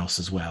everywhere else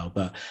as well.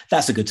 But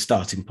that's a good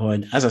starting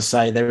point. As I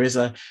say, there's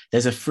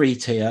a free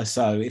tier.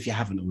 So if you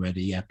haven't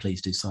already,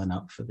 please do sign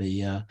up for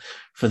the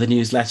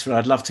newsletter. And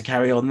I'd love to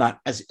carry on that.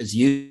 As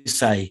you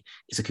say,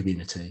 it's a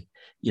community.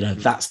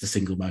 That's the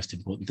single most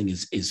important thing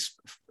is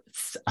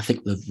I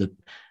think the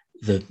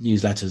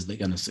newsletters that are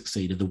going to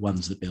succeed are the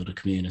ones that build a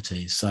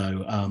community.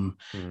 So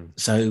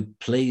so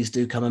please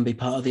do come and be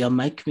part of the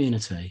Unmade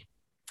community.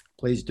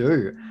 Please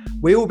do.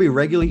 We will be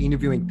regularly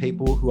interviewing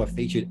people who are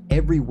featured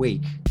every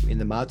week in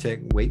the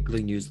Martech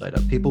Weekly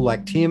newsletter. People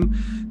like Tim,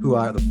 who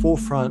are at the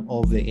forefront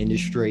of the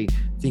industry,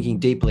 thinking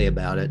deeply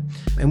about it.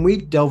 And we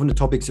delve into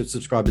topics that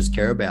subscribers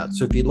care about.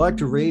 So if you'd like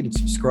to read and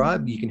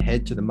subscribe, you can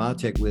head to the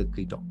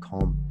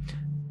martechweekly.com.